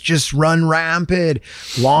streets just run rampant.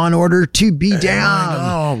 Law and order to be down.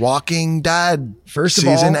 Oh, Walking Dead. First of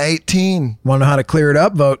all, season 18. Want to know how to clear it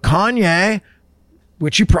up? Vote Kanye,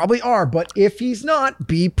 which you probably are. But if he's not,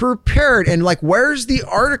 be prepared. And where's the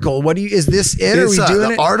article? Is this it? Are we doing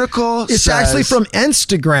the it? article It's actually from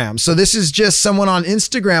Instagram. So this is just someone on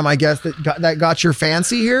Instagram, I guess, that got your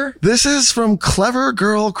fancy here. This is from Clever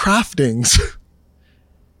Girl Craftings.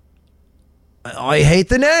 I hate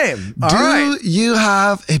the name. Do you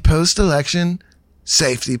have a post-election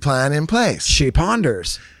safety plan in place? She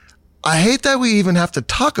ponders. I hate that we even have to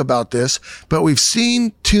talk about this, but we've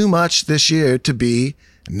seen too much this year to be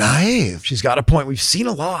naive. She's got a point. We've seen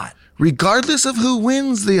a lot. Regardless of who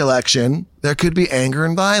wins the election, there could be anger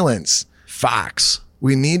and violence. Facts.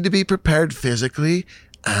 We need to be prepared physically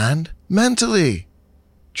and mentally.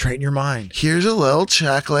 Train your mind. Here's a little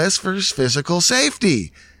checklist for physical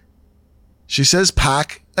safety. She says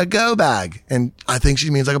pack a go bag, and I think she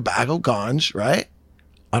means like a bag of ganj, right?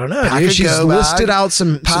 I don't know. Dude, she's listed out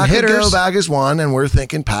some hitters. Pack a go bag is one, and we're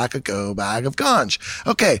thinking pack a go bag of ganj.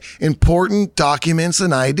 Okay, important documents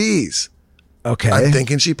and IDs. Okay. I'm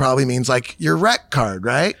thinking she probably means like your rec card,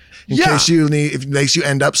 right? In case you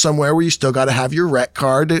end up somewhere where you still got to have your rec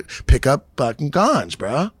card to pick up fucking ganj,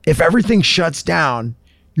 bro. If everything shuts down,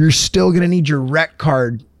 you're still going to need your rec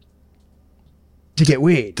card to get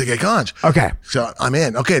weed. To get ganj. Okay. So I'm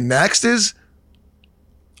in. Okay, next is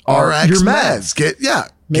Your RX meds. Get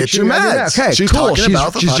sure your you do that. meds. Okay, she's cool. talking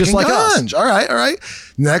about the she's fucking just like ganj. us. All right.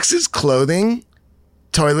 Next is clothing,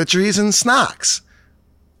 toiletries, and snacks.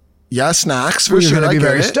 Yeah, snacks for sure. You're going to be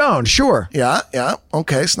very stoned. Sure. Yeah.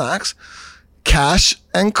 Okay, snacks. Cash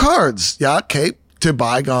and cards. Yeah, okay. To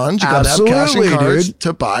buy ganj, you got to have cash and cards dude.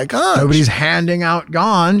 to buy ganj. Nobody's handing out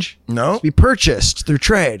ganj. No. Be purchased through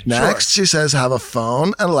trade. Next, she says have a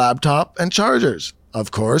phone, and a laptop, and chargers.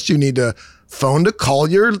 Of course, you need a phone to call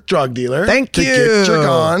your drug dealer. Thank to you. get your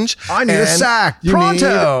ganj. I need a sack. You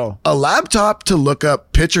Pronto. need a laptop to look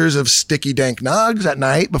up pictures of sticky dank nugs at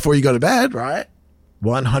night before you go to bed, right?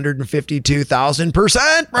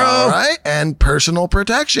 152,000%, bro. All right. And personal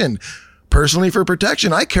protection. Personally, for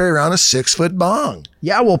protection, I carry around a 6-foot bong.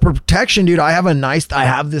 Yeah, well, protection, dude. I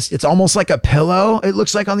have this. It's almost like a pillow. It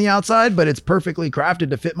looks like on the outside, but it's perfectly crafted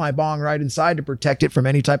to fit my bong right inside to protect it from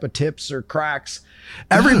any type of tips or cracks.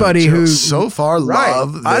 Everybody who so far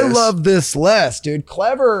love this. I love this list, dude.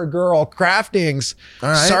 Clever Girl Craftings.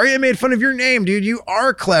 All right. Sorry I made fun of your name, dude. You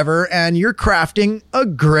are clever, and you're crafting a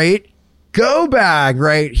great go bag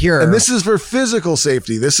right here. And this is for physical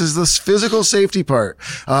safety. This is the physical safety part.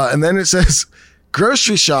 And then it says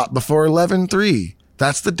grocery shop before 11/3.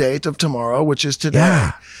 That's the date of tomorrow, which is today.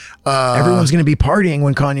 Yeah. Everyone's going to be partying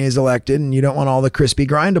when Kanye is elected, and you don't want all the crispy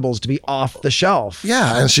grindables to be off the shelf.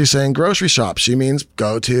 Yeah. And she's saying grocery shop. She means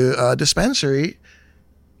go to a dispensary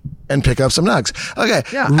and pick up some nugs. Okay.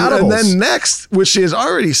 Yeah, And edibles. then next, which she has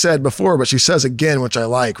already said before, but she says again, which I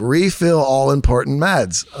like, refill all important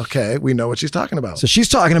meds. Okay. We know what she's talking about. So she's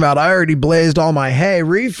talking about, I already blazed all my hay.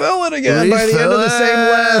 Refill it again by the end Refill of the same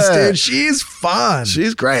it. list, dude. She's fun.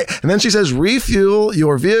 She's great. And then she says, refuel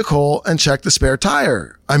your vehicle and check the spare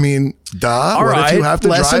tire. I mean, duh. All what if right. you have to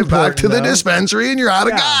Less drive back to the important, though. dispensary and you're out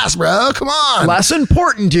of gas, bro? Come on. Less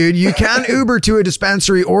important, dude. You can Uber to a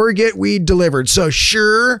dispensary or get weed delivered. So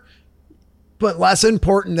sure, but less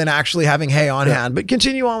important than actually having hay on hand. But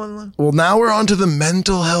continue on. Well, now we're on to the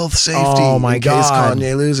mental health safety. Oh, my in case God.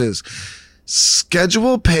 Kanye loses.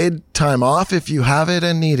 Schedule paid time off if you have it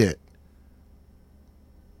and need it.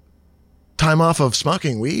 Time off of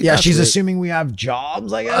smoking weed. Yeah, that's she's it. assuming we have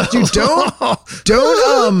jobs, I guess. Dude,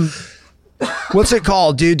 don't, what's it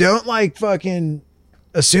called, dude? Don't fucking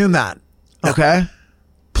assume that. Okay.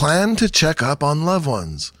 Plan to check up on loved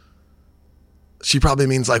ones. She probably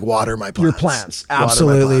means like water my plants. Your plants. Water my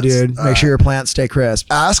Absolutely, plants. dude. Make sure your plants stay crisp.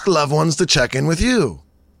 Ask loved ones to check in with you.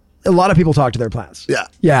 A lot of people talk to their plants. Yeah.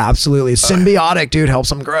 Yeah, absolutely. Symbiotic, dude, helps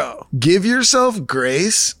them grow. Give yourself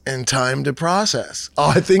grace and time to process.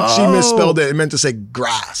 Oh, I think she misspelled it. It meant to say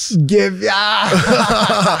grass. And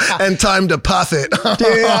time to puff it. Dude,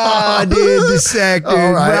 the sick, dude.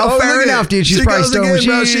 All right. Well, fair enough, dude. She's probably goes stoned. again,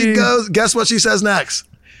 bro. She goes. Guess what she says next?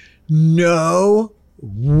 No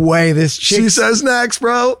way. This chick. She says next,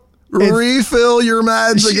 bro. Refill your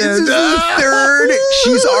meds again. This is the third.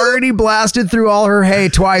 She's already blasted through all her hay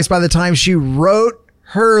twice by the time she wrote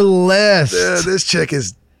her list. Dude, this chick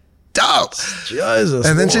is dope. Jesus.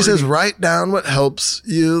 And then she says, write down what helps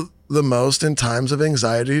you the most in times of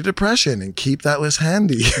anxiety, depression, and keep that list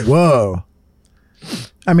handy. Whoa.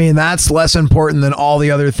 I mean, that's less important than all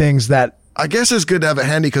the other things that. I guess it's good to have it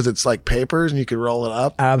handy because it's like papers and you can roll it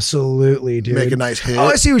up. Absolutely, dude. Make a nice hit. Oh,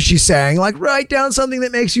 I see what she's saying. Like, write down something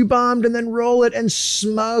that makes you bummed and then roll it and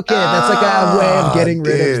smoke it. That's like a way of getting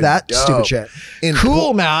rid of that stupid shit.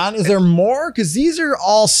 Cool, man. Is there more? Because these are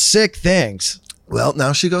all sick things. Well,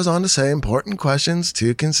 now she goes on to say important questions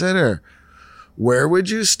to consider. Where would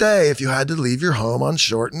you stay if you had to leave your home on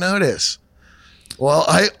short notice? Well,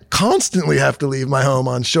 I constantly have to leave my home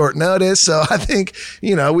on short notice. So I think,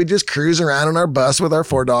 we just cruise around on our bus with our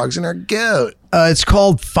 4 dogs and our goat. It's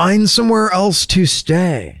called Find Somewhere Else to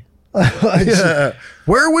Stay. Yeah.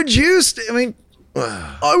 Where would you stay? I mean,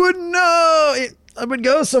 I wouldn't know. I would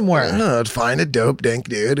go somewhere. I'd find a dope dink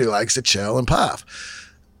dude who likes to chill and puff.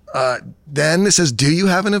 Then it says, do you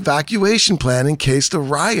have an evacuation plan in case the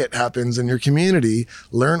riot happens in your community?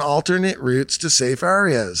 Learn alternate routes to safe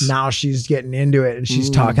areas. Now she's getting into it and she's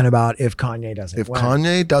talking about if Kanye doesn't win. If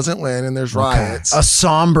Kanye doesn't win and there's riots. A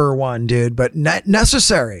somber one, dude, but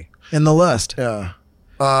necessary in the list. Yeah.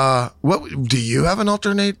 What do you have an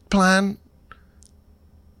alternate plan?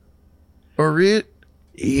 Or read?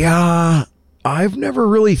 Yeah, I've never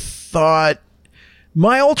really thought.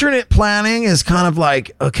 My alternate planning is kind of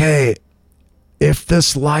like, okay, if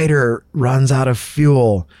this lighter runs out of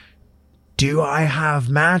fuel, do I have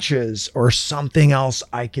matches or something else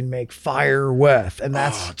I can make fire with? And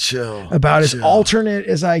that's about as alternate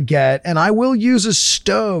as I get. And I will use a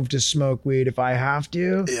stove to smoke weed if I have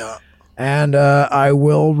to. Yeah. And I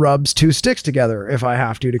will rub 2 sticks together if I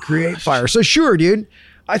have to create fire. So sure, dude.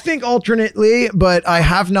 I think alternately, but I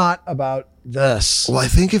have not about this. Well, I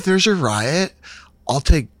think if there's a riot, I'll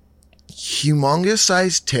take humongous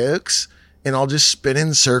sized tokes and I'll just spin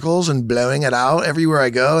in circles and blowing it out everywhere I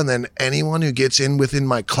go. And then anyone who gets in within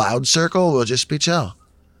my cloud circle will just be chill.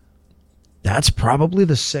 That's probably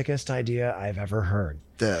the sickest idea I've ever heard.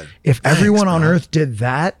 Dude, if everyone on Earth did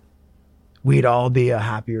that, we'd all be a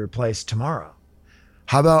happier place tomorrow.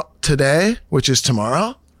 How about today, which is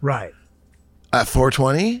tomorrow? Right. At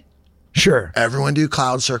 4:20? Sure. Everyone do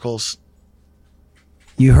cloud circles.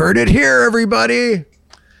 You heard it here, everybody.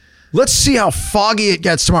 Let's see how foggy it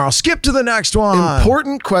gets tomorrow. Skip to the next one.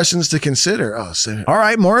 Important questions to consider. Oh, so. All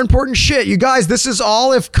right, more important shit. You guys, this is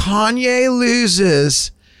all if Kanye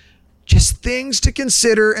loses. Just things to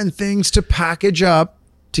consider and things to package up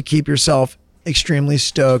to keep yourself extremely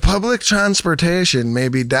stoked. Public transportation may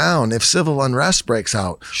be down if civil unrest breaks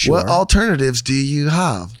out. Sure. What alternatives do you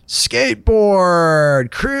have?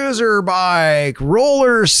 Skateboard, cruiser bike,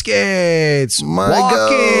 roller skates,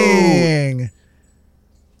 walking.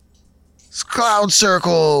 Cloud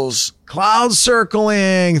circles. Cloud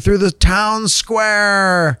circling through the town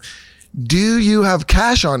square. Do you have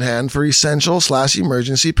cash on hand for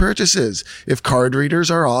essential/emergency purchases if card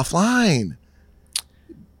readers are offline?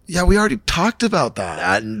 Yeah, we already talked about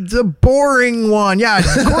that. The boring one. Yeah,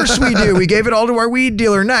 of course we do. We gave it all to our weed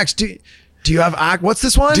dealer. Next. Do you have, what's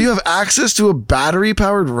this one? Do you have access to a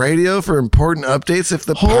battery-powered radio for important updates if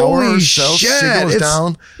the power or cell signal is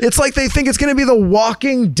down? It's like they think it's going to be The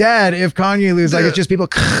Walking Dead if Kanye loses. Like it's just people,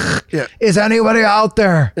 yeah. Is anybody out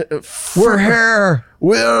there? We're here.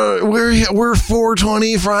 We're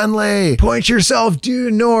 420 friendly. Point yourself due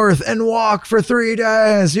north and walk for 3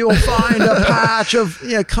 days. You'll find a patch of,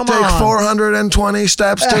 come on. Take 420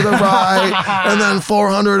 steps to the right and then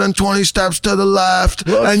 420 steps to the left.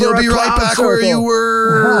 And you'll be right back where you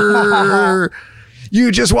were. You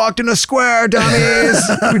just walked in a square, dummies.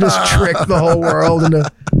 We just tricked the whole world into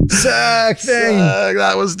sick thing.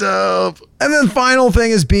 That was dope. And then final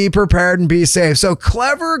thing is be prepared and be safe. So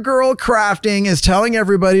Clever Girl Crafting is telling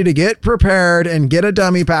everybody to get prepared and get a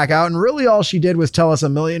dummy pack out. And really all she did was tell us a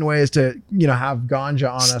million ways to, have ganja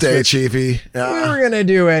on us. Stay chiefy. Yeah. We were going to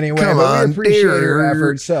do anyway. Come on. We appreciate your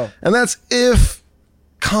efforts. So. And that's if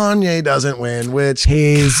Kanye doesn't win, which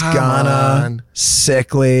he's come gonna on.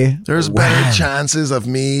 sickly. There's better chances of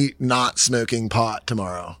me not smoking pot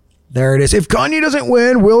tomorrow. There it is. If Kanye doesn't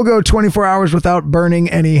win, we'll go 24 hours without burning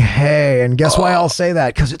any hay. And guess why I'll say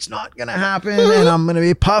that? Because it's not going to happen. And I'm going to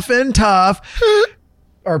be puffing tough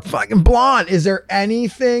or fucking blonde. Is there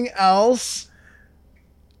anything else?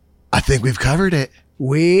 I think we've covered it.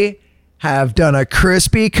 We have done a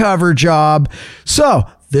crispy cover job. So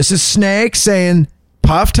this is Snake saying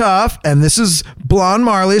puff tough. And this is Blonde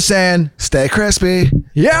Marley saying stay crispy.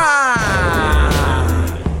 Yeah.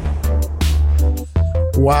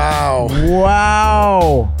 Wow.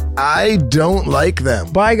 I don't like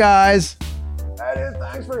them. Bye, guys. That is,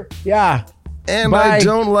 thanks for, yeah. And Bye. I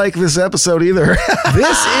don't like this episode either.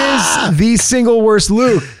 This is the single worst.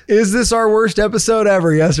 Luke, is this our worst episode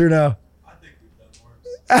ever? Yes or no?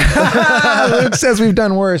 Luke says we've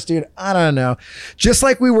done worse, dude. I don't know. Just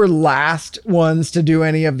like we were last ones to do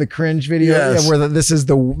any of the cringe videos, Yes. where this is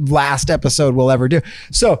the last episode we'll ever do.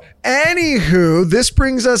 So, anywho, this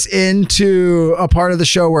brings us into a part of the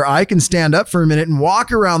show where I can stand up for a minute and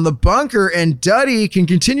walk around the bunker, and Duddy can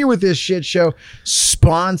continue with this shit show.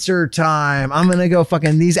 Sponsor time. I'm gonna go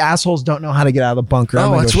fucking. These assholes don't know how to get out of the bunker.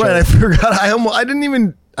 Oh, that's right. I forgot.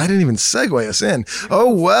 I didn't even segue us in.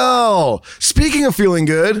 Oh, well, speaking of feeling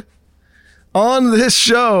good, on this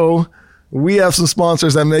show, we have some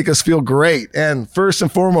sponsors that make us feel great. And first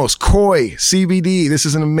and foremost, Koi CBD. This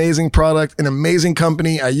is an amazing product, an amazing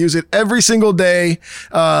company. I use it every single day.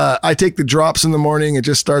 I take the drops in the morning. It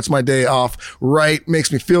just starts my day off right.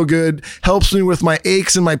 Makes me feel good. Helps me with my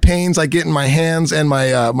aches and my pains I get in my hands and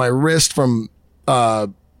my wrist from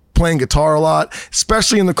playing guitar a lot,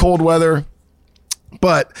 especially in the cold weather.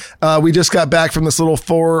 But we just got back from this little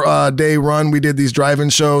 4-day run. We did these drive-in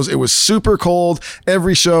shows. It was super cold.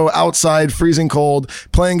 Every show outside, freezing cold,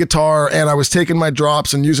 playing guitar. And I was taking my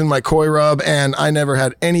drops and using my Koi rub. And I never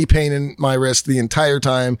had any pain in my wrist the entire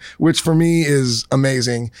time, which for me is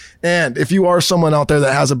amazing. And if you are someone out there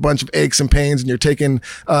that has a bunch of aches and pains and you're taking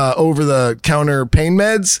over-the-counter pain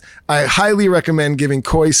meds, I highly recommend giving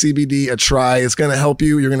Koi CBD a try. It's going to help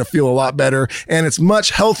you. You're going to feel a lot better. And it's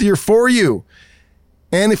much healthier for you.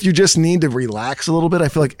 And if you just need to relax a little bit, I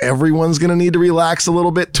feel like everyone's going to need to relax a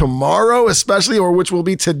little bit tomorrow, especially, or which will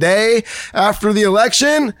be today after the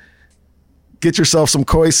election. Get yourself some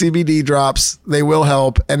Koi CBD drops. They will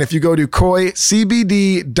help. And if you go to koicbd.com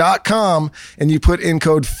and you put in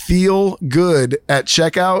code FEELGOOD at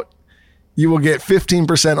checkout, you will get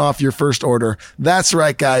 15% off your first order. That's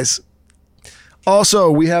right, guys. Also,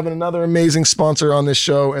 we have another amazing sponsor on this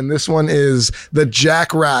show, and this one is the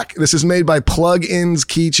Jack Rack. This is made by Plug-ins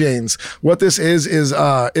Keychains. What this is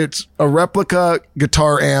it's a replica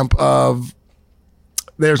guitar amp of...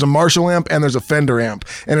 There's a Marshall amp and there's a Fender amp,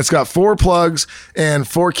 and it's got 4 plugs and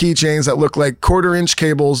 4 keychains that look like 1/4-inch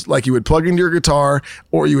cables, like you would plug into your guitar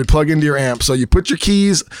or you would plug into your amp. So you put your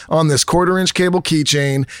keys on this 1/4-inch cable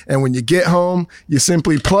keychain, and when you get home, you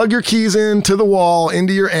simply plug your keys into the wall,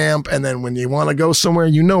 into your amp, and then when you want to go somewhere,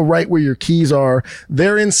 you know right where your keys are.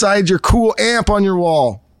 They're inside your cool amp on your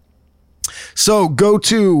wall. So go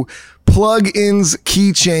to Plug-ins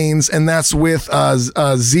Keychains, and that's with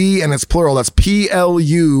Z, and it's plural. That's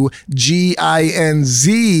PLUGINZ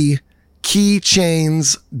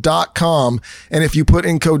keychains.com. And if you put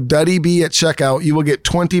in code DuddyB at checkout, you will get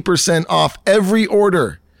 20% off every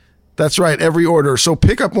order. That's right, every order. So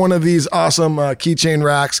pick up one of these awesome keychain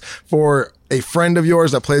racks for a friend of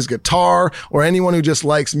yours that plays guitar or anyone who just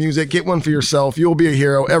likes music. Get one for yourself. You'll be a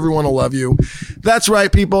hero. Everyone will love you. That's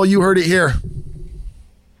right, people. You heard it here.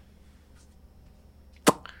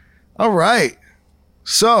 All right.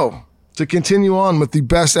 So to continue on with the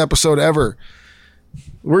best episode ever,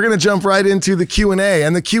 we're going to jump right into the Q&A.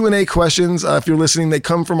 And the Q&A questions, if you're listening, they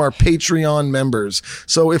come from our Patreon members.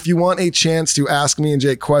 So if you want a chance to ask me and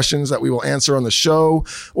Jake questions that we will answer on the show,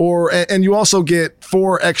 and you also get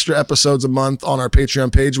 4 extra episodes a month on our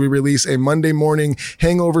Patreon page. We release a Monday morning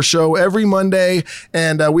hangover show every Monday,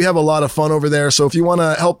 and we have a lot of fun over there. So if you want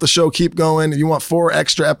to help the show keep going, if you want 4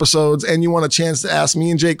 extra episodes and you want a chance to ask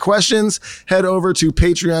me and Jake questions, head over to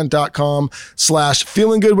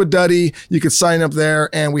patreon.com/feelinggoodwithduddy. You can sign up there,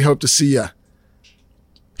 and we hope to see you.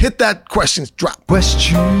 Hit that questions drop.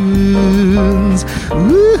 Questions.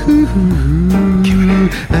 Woo-hoo-hoo.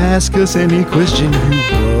 Ask us any question you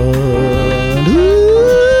want.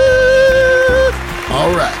 Ooh.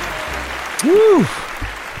 All right. Woo.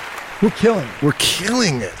 We're killing it. We're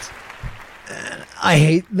killing it. I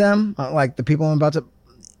hate them. Like the people I'm about to...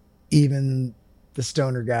 Even the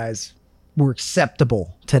stoner guys were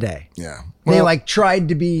acceptable today. Yeah. They like tried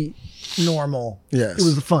to be normal. Yes. It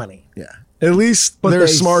was funny. Yeah. At least But they're they-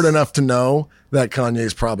 smart enough to know that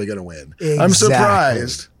Kanye's probably going to win. I'm Exactly.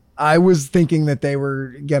 surprised. I was thinking that they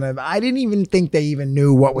were gonna. I didn't even think they even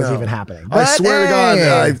knew what was No. even happening. I But swear hey, to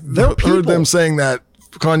God, they're I heard people. them saying that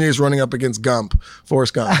Kanye's running up against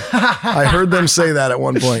Forrest Gump. I heard them say that at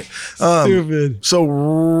one point. Stupid.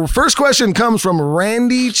 So first question comes from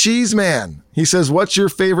Randy Cheeseman. He says, what's your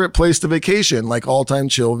favorite place to vacation? Like all-time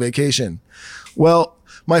chill vacation? Well,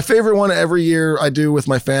 my favorite one every year I do with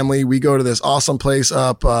my family. We go to this awesome place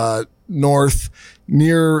up north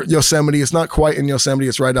near Yosemite. It's not quite in Yosemite.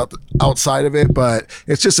 It's right outside of it, but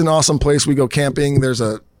it's just an awesome place. We go camping. There's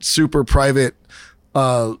a super private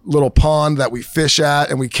little pond that we fish at,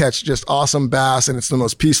 and we catch just awesome bass, and it's the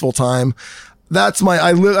most peaceful time. That's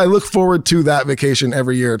I look forward to that vacation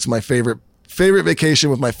every year. It's my favorite vacation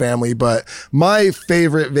with my family, but my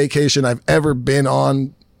favorite vacation I've ever been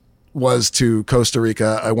on was to Costa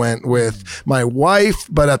Rica. I went with my wife,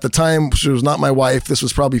 but at the time she was not my wife. This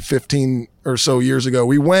was probably 15 or so years ago.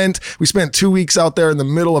 We spent 2 weeks out there in the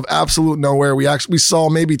middle of absolute nowhere. We saw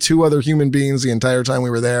maybe 2 other human beings the entire time we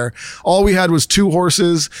were there. All we had was 2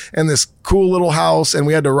 horses and this cool little house, and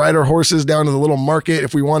we had to ride our horses down to the little market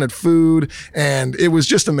if we wanted food. And it was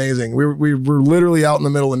just amazing. We were literally out in the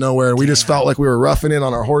middle of nowhere. We just felt like we were roughing it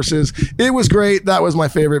on our horses. It was great. That was my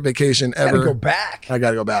favorite vacation ever. Gotta go back. I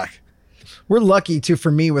gotta go back. We're lucky too,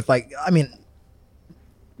 for me, with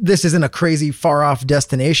this isn't a crazy far off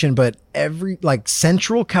destination, but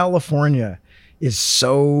Central California is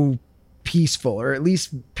so peaceful, or at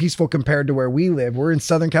least peaceful compared to where we live. We're in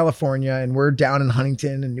Southern California, and we're down in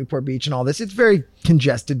Huntington and Newport Beach and all this. It's very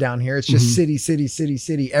congested down here. It's just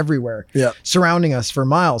city everywhere, surrounding us for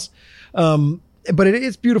miles. But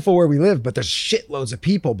it's beautiful where we live, but there's shitloads of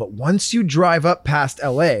people. But once you drive up past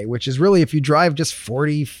LA, which is really, if you drive just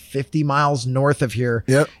 40, 50 miles north of here,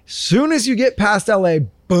 soon as you get past LA,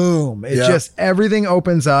 boom, just everything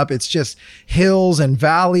opens up. It's just hills and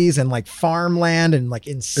valleys and like farmland and like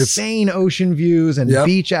insane ocean views and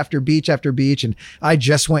beach after beach after beach. And I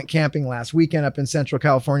just went camping last weekend up in Central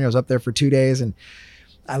California. I was up there for 2 days, and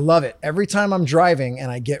I love it. Every time I'm driving and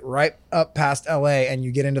I get right up past LA and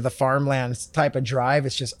you get into the farmland type of drive,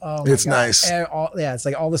 it's just, oh my it's God. nice. It's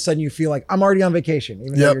like all of a sudden you feel like I'm already on vacation,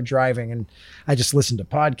 even though you're driving. And I just listen to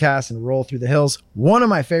podcasts and roll through the hills. One of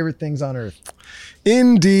my favorite things on earth.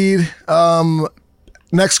 Indeed.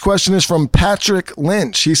 Next question is from Patrick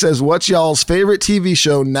Lynch. He says, what's y'all's favorite TV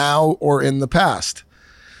show now or in the past?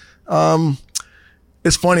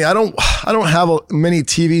 It's funny. I don't have many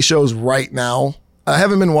TV shows right now. I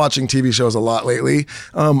haven't been watching TV shows a lot lately.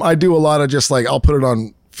 I do a lot of just like, I'll put it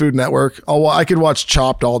on Food Network. I could watch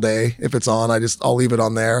Chopped all day if it's on. I'll leave it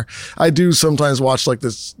on there. I do sometimes watch like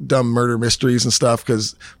this dumb murder mysteries and stuff,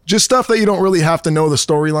 because just stuff that you don't really have to know the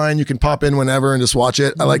storyline. You can pop in whenever and just watch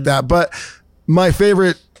it. I like that. But my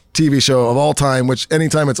favorite TV show of all time, which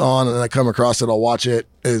anytime it's on and I come across it, I'll watch it,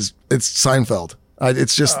 it's Seinfeld.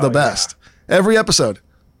 It's just the best. Every episode.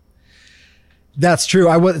 That's true.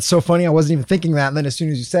 It's so funny. I wasn't even thinking that. And then as soon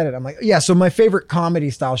as you said it, I'm like, yeah. So my favorite comedy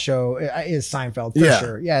style show is Seinfeld for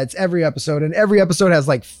sure. Yeah. It's every episode, and every episode has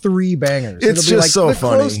like 3 bangers. It's just so the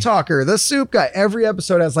funny. Close Talker, the Soup Guy. Every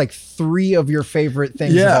episode has like 3 of your favorite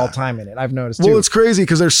things of all time in it. I've noticed too. Well, it's crazy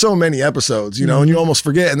because there's so many episodes, and you almost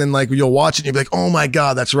forget. And then like you'll watch it and you'll be like, oh my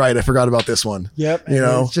God, that's right. I forgot about this one. Yep.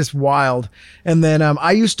 It's just wild. And then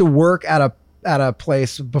I used to work at a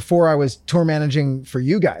place before I was tour managing for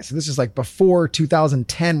you guys. So this is like before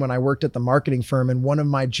 2010 when I worked at the marketing firm. And one of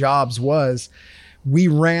my jobs was we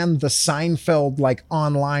ran the Seinfeld like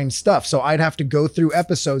online stuff. So I'd have to go through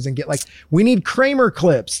episodes and get like, we need Kramer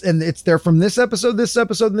clips, and they're from this episode, this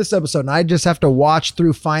episode, and this episode. And I just have to watch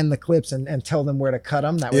through, find the clips and tell them where to cut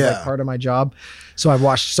them. That was like part of my job. So I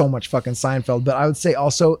watched so much fucking Seinfeld, but I would say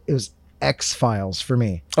also it was X-Files for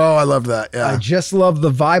me. Oh, I love that. Yeah. I just love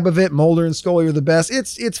the vibe of it. Mulder and Scully are the best.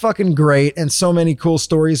 It's fucking great, and so many cool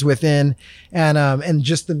stories within, and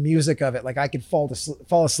just the music of it. Like I could fall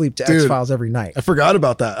asleep to X-Files every night. I forgot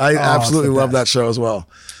about that. I absolutely love that show as well.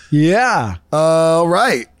 Yeah. All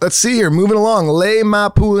right. Let's see here. Moving along. Le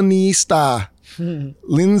Mapunista.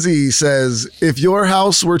 Lindsay says, if your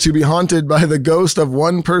house were to be haunted by the ghost of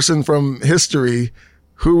one person from history,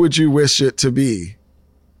 who would you wish it to be?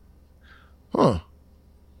 Huh.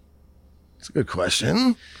 That's a good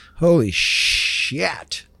question. Holy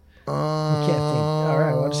shit. I can't think. All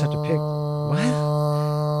right, well, I'll just have to pick. What?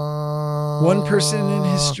 One person in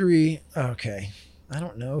history. Okay. I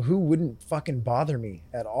don't know. Who wouldn't fucking bother me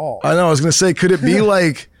at all? I know. I was going to say, could it be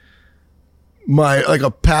like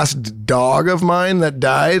a past dog of mine that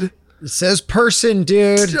died? It says person,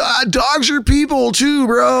 dude. Dogs are people too,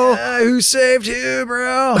 bro. Who saved who,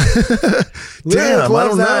 bro? Damn, I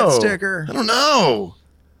don't that know. Sticker. I don't know.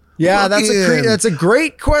 Yeah, Fucking that's a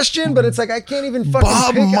great question, but it's like I can't even fucking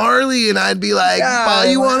Bob pick Marley, and I'd be like, Yeah,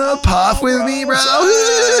 you want to puff with me, bro?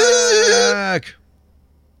 Fuck.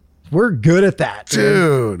 We're good at that,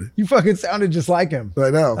 Dude. You fucking sounded just like him. I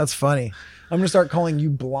know. That's funny. I'm gonna start calling you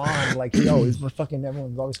blonde, like he always. Fucking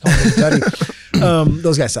everyone's always calling me Duddy.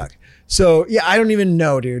 Those guys suck. So yeah, I don't even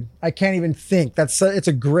know, dude. I can't even think. It's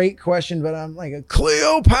a great question, but I'm like a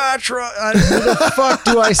Cleopatra. What the fuck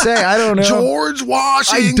do I say? I don't know. George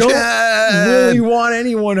Washington. I don't really want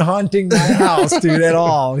anyone haunting my house, dude, at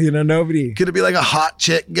all. You know, nobody. Could it be like a hot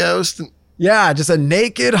chick ghost? Yeah, just a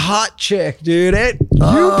naked hot chick, dude. You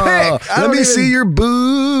pick. Let me see your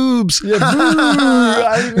boobs. Yeah, boo.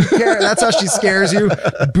 I don't even care. That's how she scares you.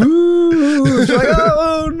 Boo. You're like,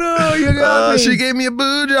 oh no, you got me. She gave me a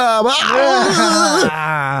boo job.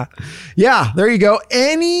 Yeah, there you go.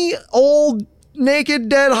 Any old naked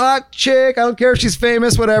dead hot chick. I don't care if she's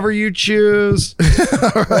famous, whatever you choose.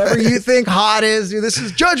 Whatever you think hot is. Dude, this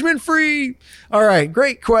is judgment free. All right,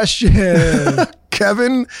 great question.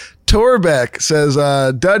 Kevin Torbeck says,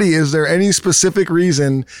 Duddy, is there any specific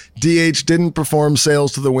reason DH didn't perform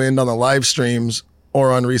Sails to the Wind on the live streams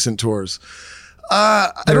or on recent tours?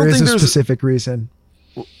 I don't think there's a specific reason.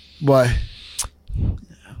 Why?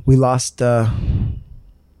 We lost a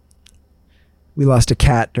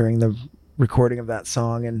cat during the recording of that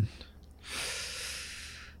song, and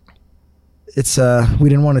it's we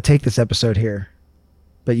didn't want to take this episode here,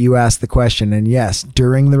 but you asked the question, and yes,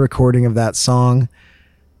 during the recording of that song,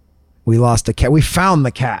 we lost a cat. We found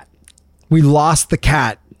the cat. We lost the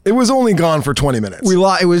cat. It was only gone for 20 minutes.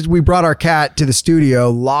 We brought our cat to the studio,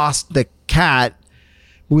 lost the cat.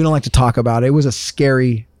 But we don't like to talk about it. It was a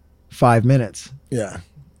scary 5 minutes. Yeah.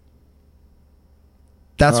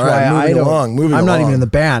 That's why I don't. Moving I'm not along. even in the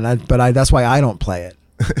band, but that's why I don't play it.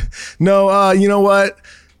 No, you know what?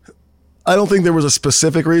 I don't think there was a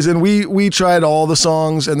specific reason. We tried all the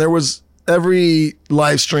songs, and there was every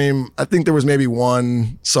live stream. I think there was maybe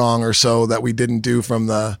one song or so that we didn't do from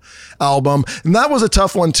the album, and that was a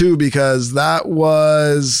tough one too, because that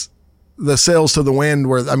was the Sails to the Wind,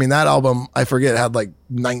 where, I mean, that album, I forget, had like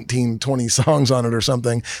 19, 20 songs on it or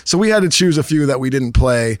something. So we had to choose a few that we didn't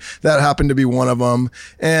play. That happened to be one of them.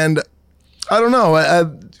 And I don't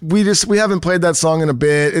know. We haven't played that song in a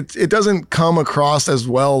bit. It doesn't come across as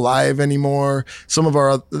well live anymore. Some of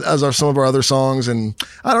our other songs, and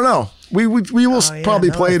I don't know. We will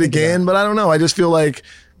probably play it again, but I don't know. I just feel like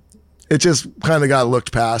it just kind of got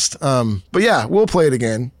looked past. But yeah, we'll play it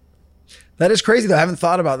again. That is crazy though. I haven't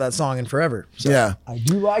thought about that song in forever. So yeah, I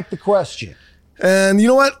do like the question. And you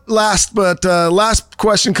know what? Last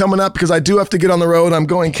question coming up, because I do have to get on the road. I'm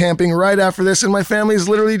going camping right after this, and my family is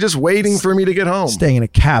literally just waiting for me to get home. Staying in a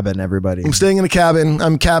cabin, everybody. I'm staying in a cabin.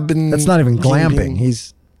 I'm cabin. That's not even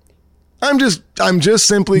glamping. I'm just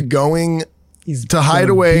simply going to hide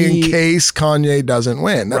away in case Kanye doesn't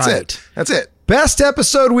win. That's it. That's it. Best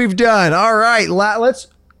episode we've done. All right, let's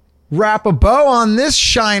wrap a bow on this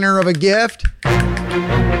shiner of a gift. Wait!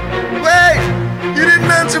 You didn't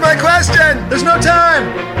answer my question! There's no time!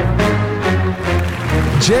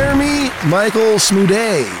 Jeremy Michael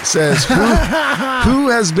Smoudet says, who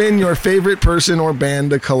has been your favorite person or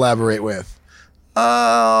band to collaborate with? It's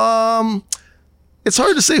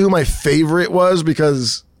hard to say who my favorite was,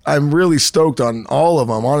 because I'm really stoked on all of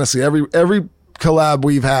them. Honestly, every collab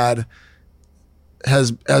we've had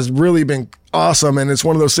has really been awesome, and it's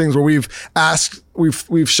one of those things where we've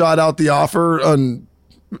shot out the offer and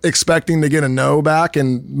expecting to get a no back,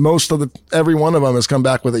 and every one of them has come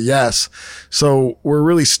back with a yes. So we're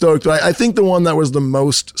really stoked. But I think the one that was the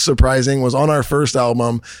most surprising was on our first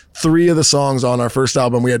album. 3 of the songs on our first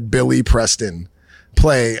album, we had Billy Preston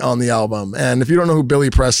play on the album. And if you don't know who Billy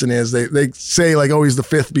Preston is, they say like, oh, he's the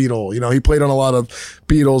 5th Beatle. You know, he played on a lot of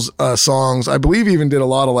Beatles songs. I believe he even did a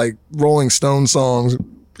lot of like Rolling Stone songs.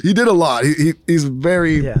 He did a lot. He's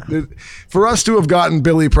very, for us to have gotten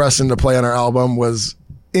Billy Preston to play on our album was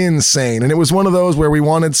insane. And it was one of those where we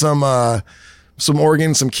wanted some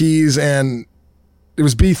organ, some keys, and it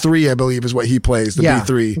was B3, I believe, is what he plays, the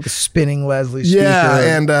B3. The spinning Leslie speaker.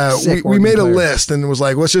 Yeah, and we made a list, and it was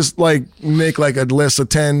like, let's just like make like a list of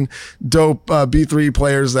 10 dope B3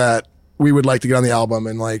 players that we would like to get on the album.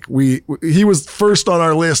 And like he was first on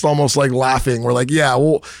our list, almost like laughing. We're like, yeah,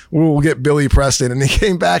 we'll get Billy Preston. And he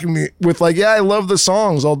came back with like, yeah, I love the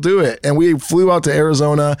songs, I'll do it. And we flew out to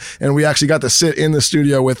Arizona, and we actually got to sit in the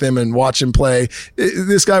studio with him and watch him play.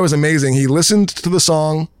 This guy was amazing. He listened to the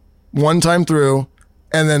song one time through,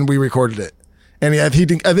 and then we recorded it. And I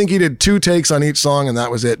think he did 2 takes on each song, and that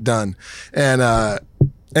was it, done. And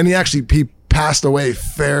he passed away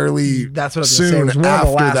fairly That's what I was soon gonna say. It was one of after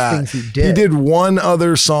the last that. things he did. He did one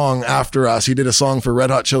other song after us. He did a song for Red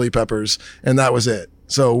Hot Chili Peppers, and that was it.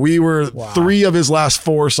 So we were 3 of his last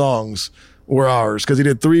 4 songs were ours, because he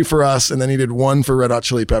did 3 for us, and then he did 1 for Red Hot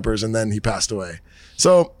Chili Peppers, and then he passed away.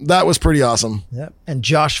 So that was pretty awesome. Yep. And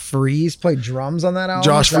Josh Freese played drums on that album.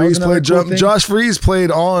 Josh Freese played drums. Josh Freese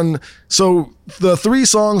played on. So the 3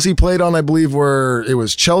 songs he played on, I believe, it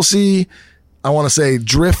was Chelsea, I want to say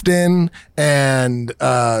Driftin', and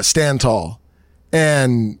Stand Tall.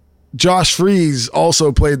 And Josh Freese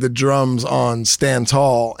also played the drums on Stand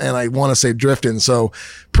Tall, and I want to say Driftin'. So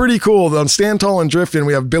pretty cool. On Stand Tall and Driftin',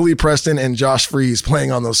 we have Billy Preston and Josh Freese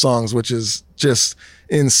playing on those songs, which is just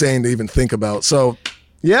insane to even think about. So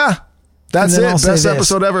yeah, that's it. Best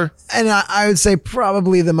episode ever. And I would say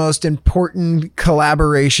probably the most important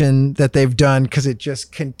collaboration that they've done, because it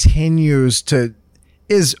just continues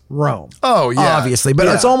is Rome. Oh yeah. Obviously. But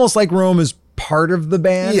it's almost like Rome is part of the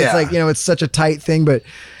band. Yeah. It's like, it's such a tight thing, but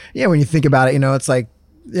yeah, when you think about it, it's like,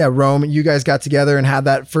 yeah, Rome, you guys got together and had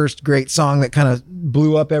that first great song that kind of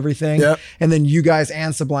blew up everything. Yep. And then you guys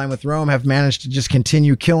and Sublime with Rome have managed to just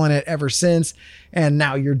continue killing it ever since. And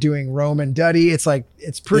now you're doing Rome and Duddy. It's like,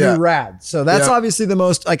 it's pretty rad. So that's obviously the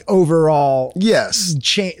most like overall,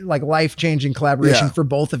 like life-changing collaboration for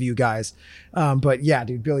both of you guys. But yeah,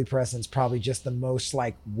 dude, Billy Preston's probably just the most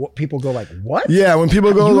like, what people go like, what? Yeah, when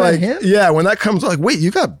people go You like, had him? yeah, when that comes like, wait,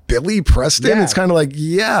 you got Billy Preston? Yeah. It's kind of like,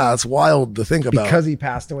 yeah, it's wild to think about. Because he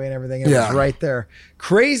passed away and everything. And it was right there.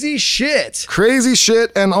 Crazy shit. Crazy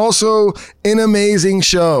shit, and also an amazing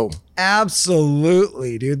show.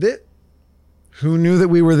 Absolutely, dude. Who knew that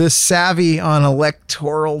we were this savvy on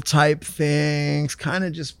electoral type things, kind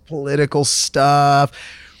of just political stuff.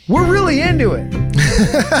 We're really into it.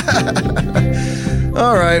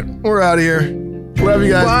 All right, we're out of here. Love you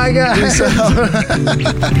guys. Bye, guys. Peace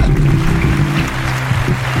out.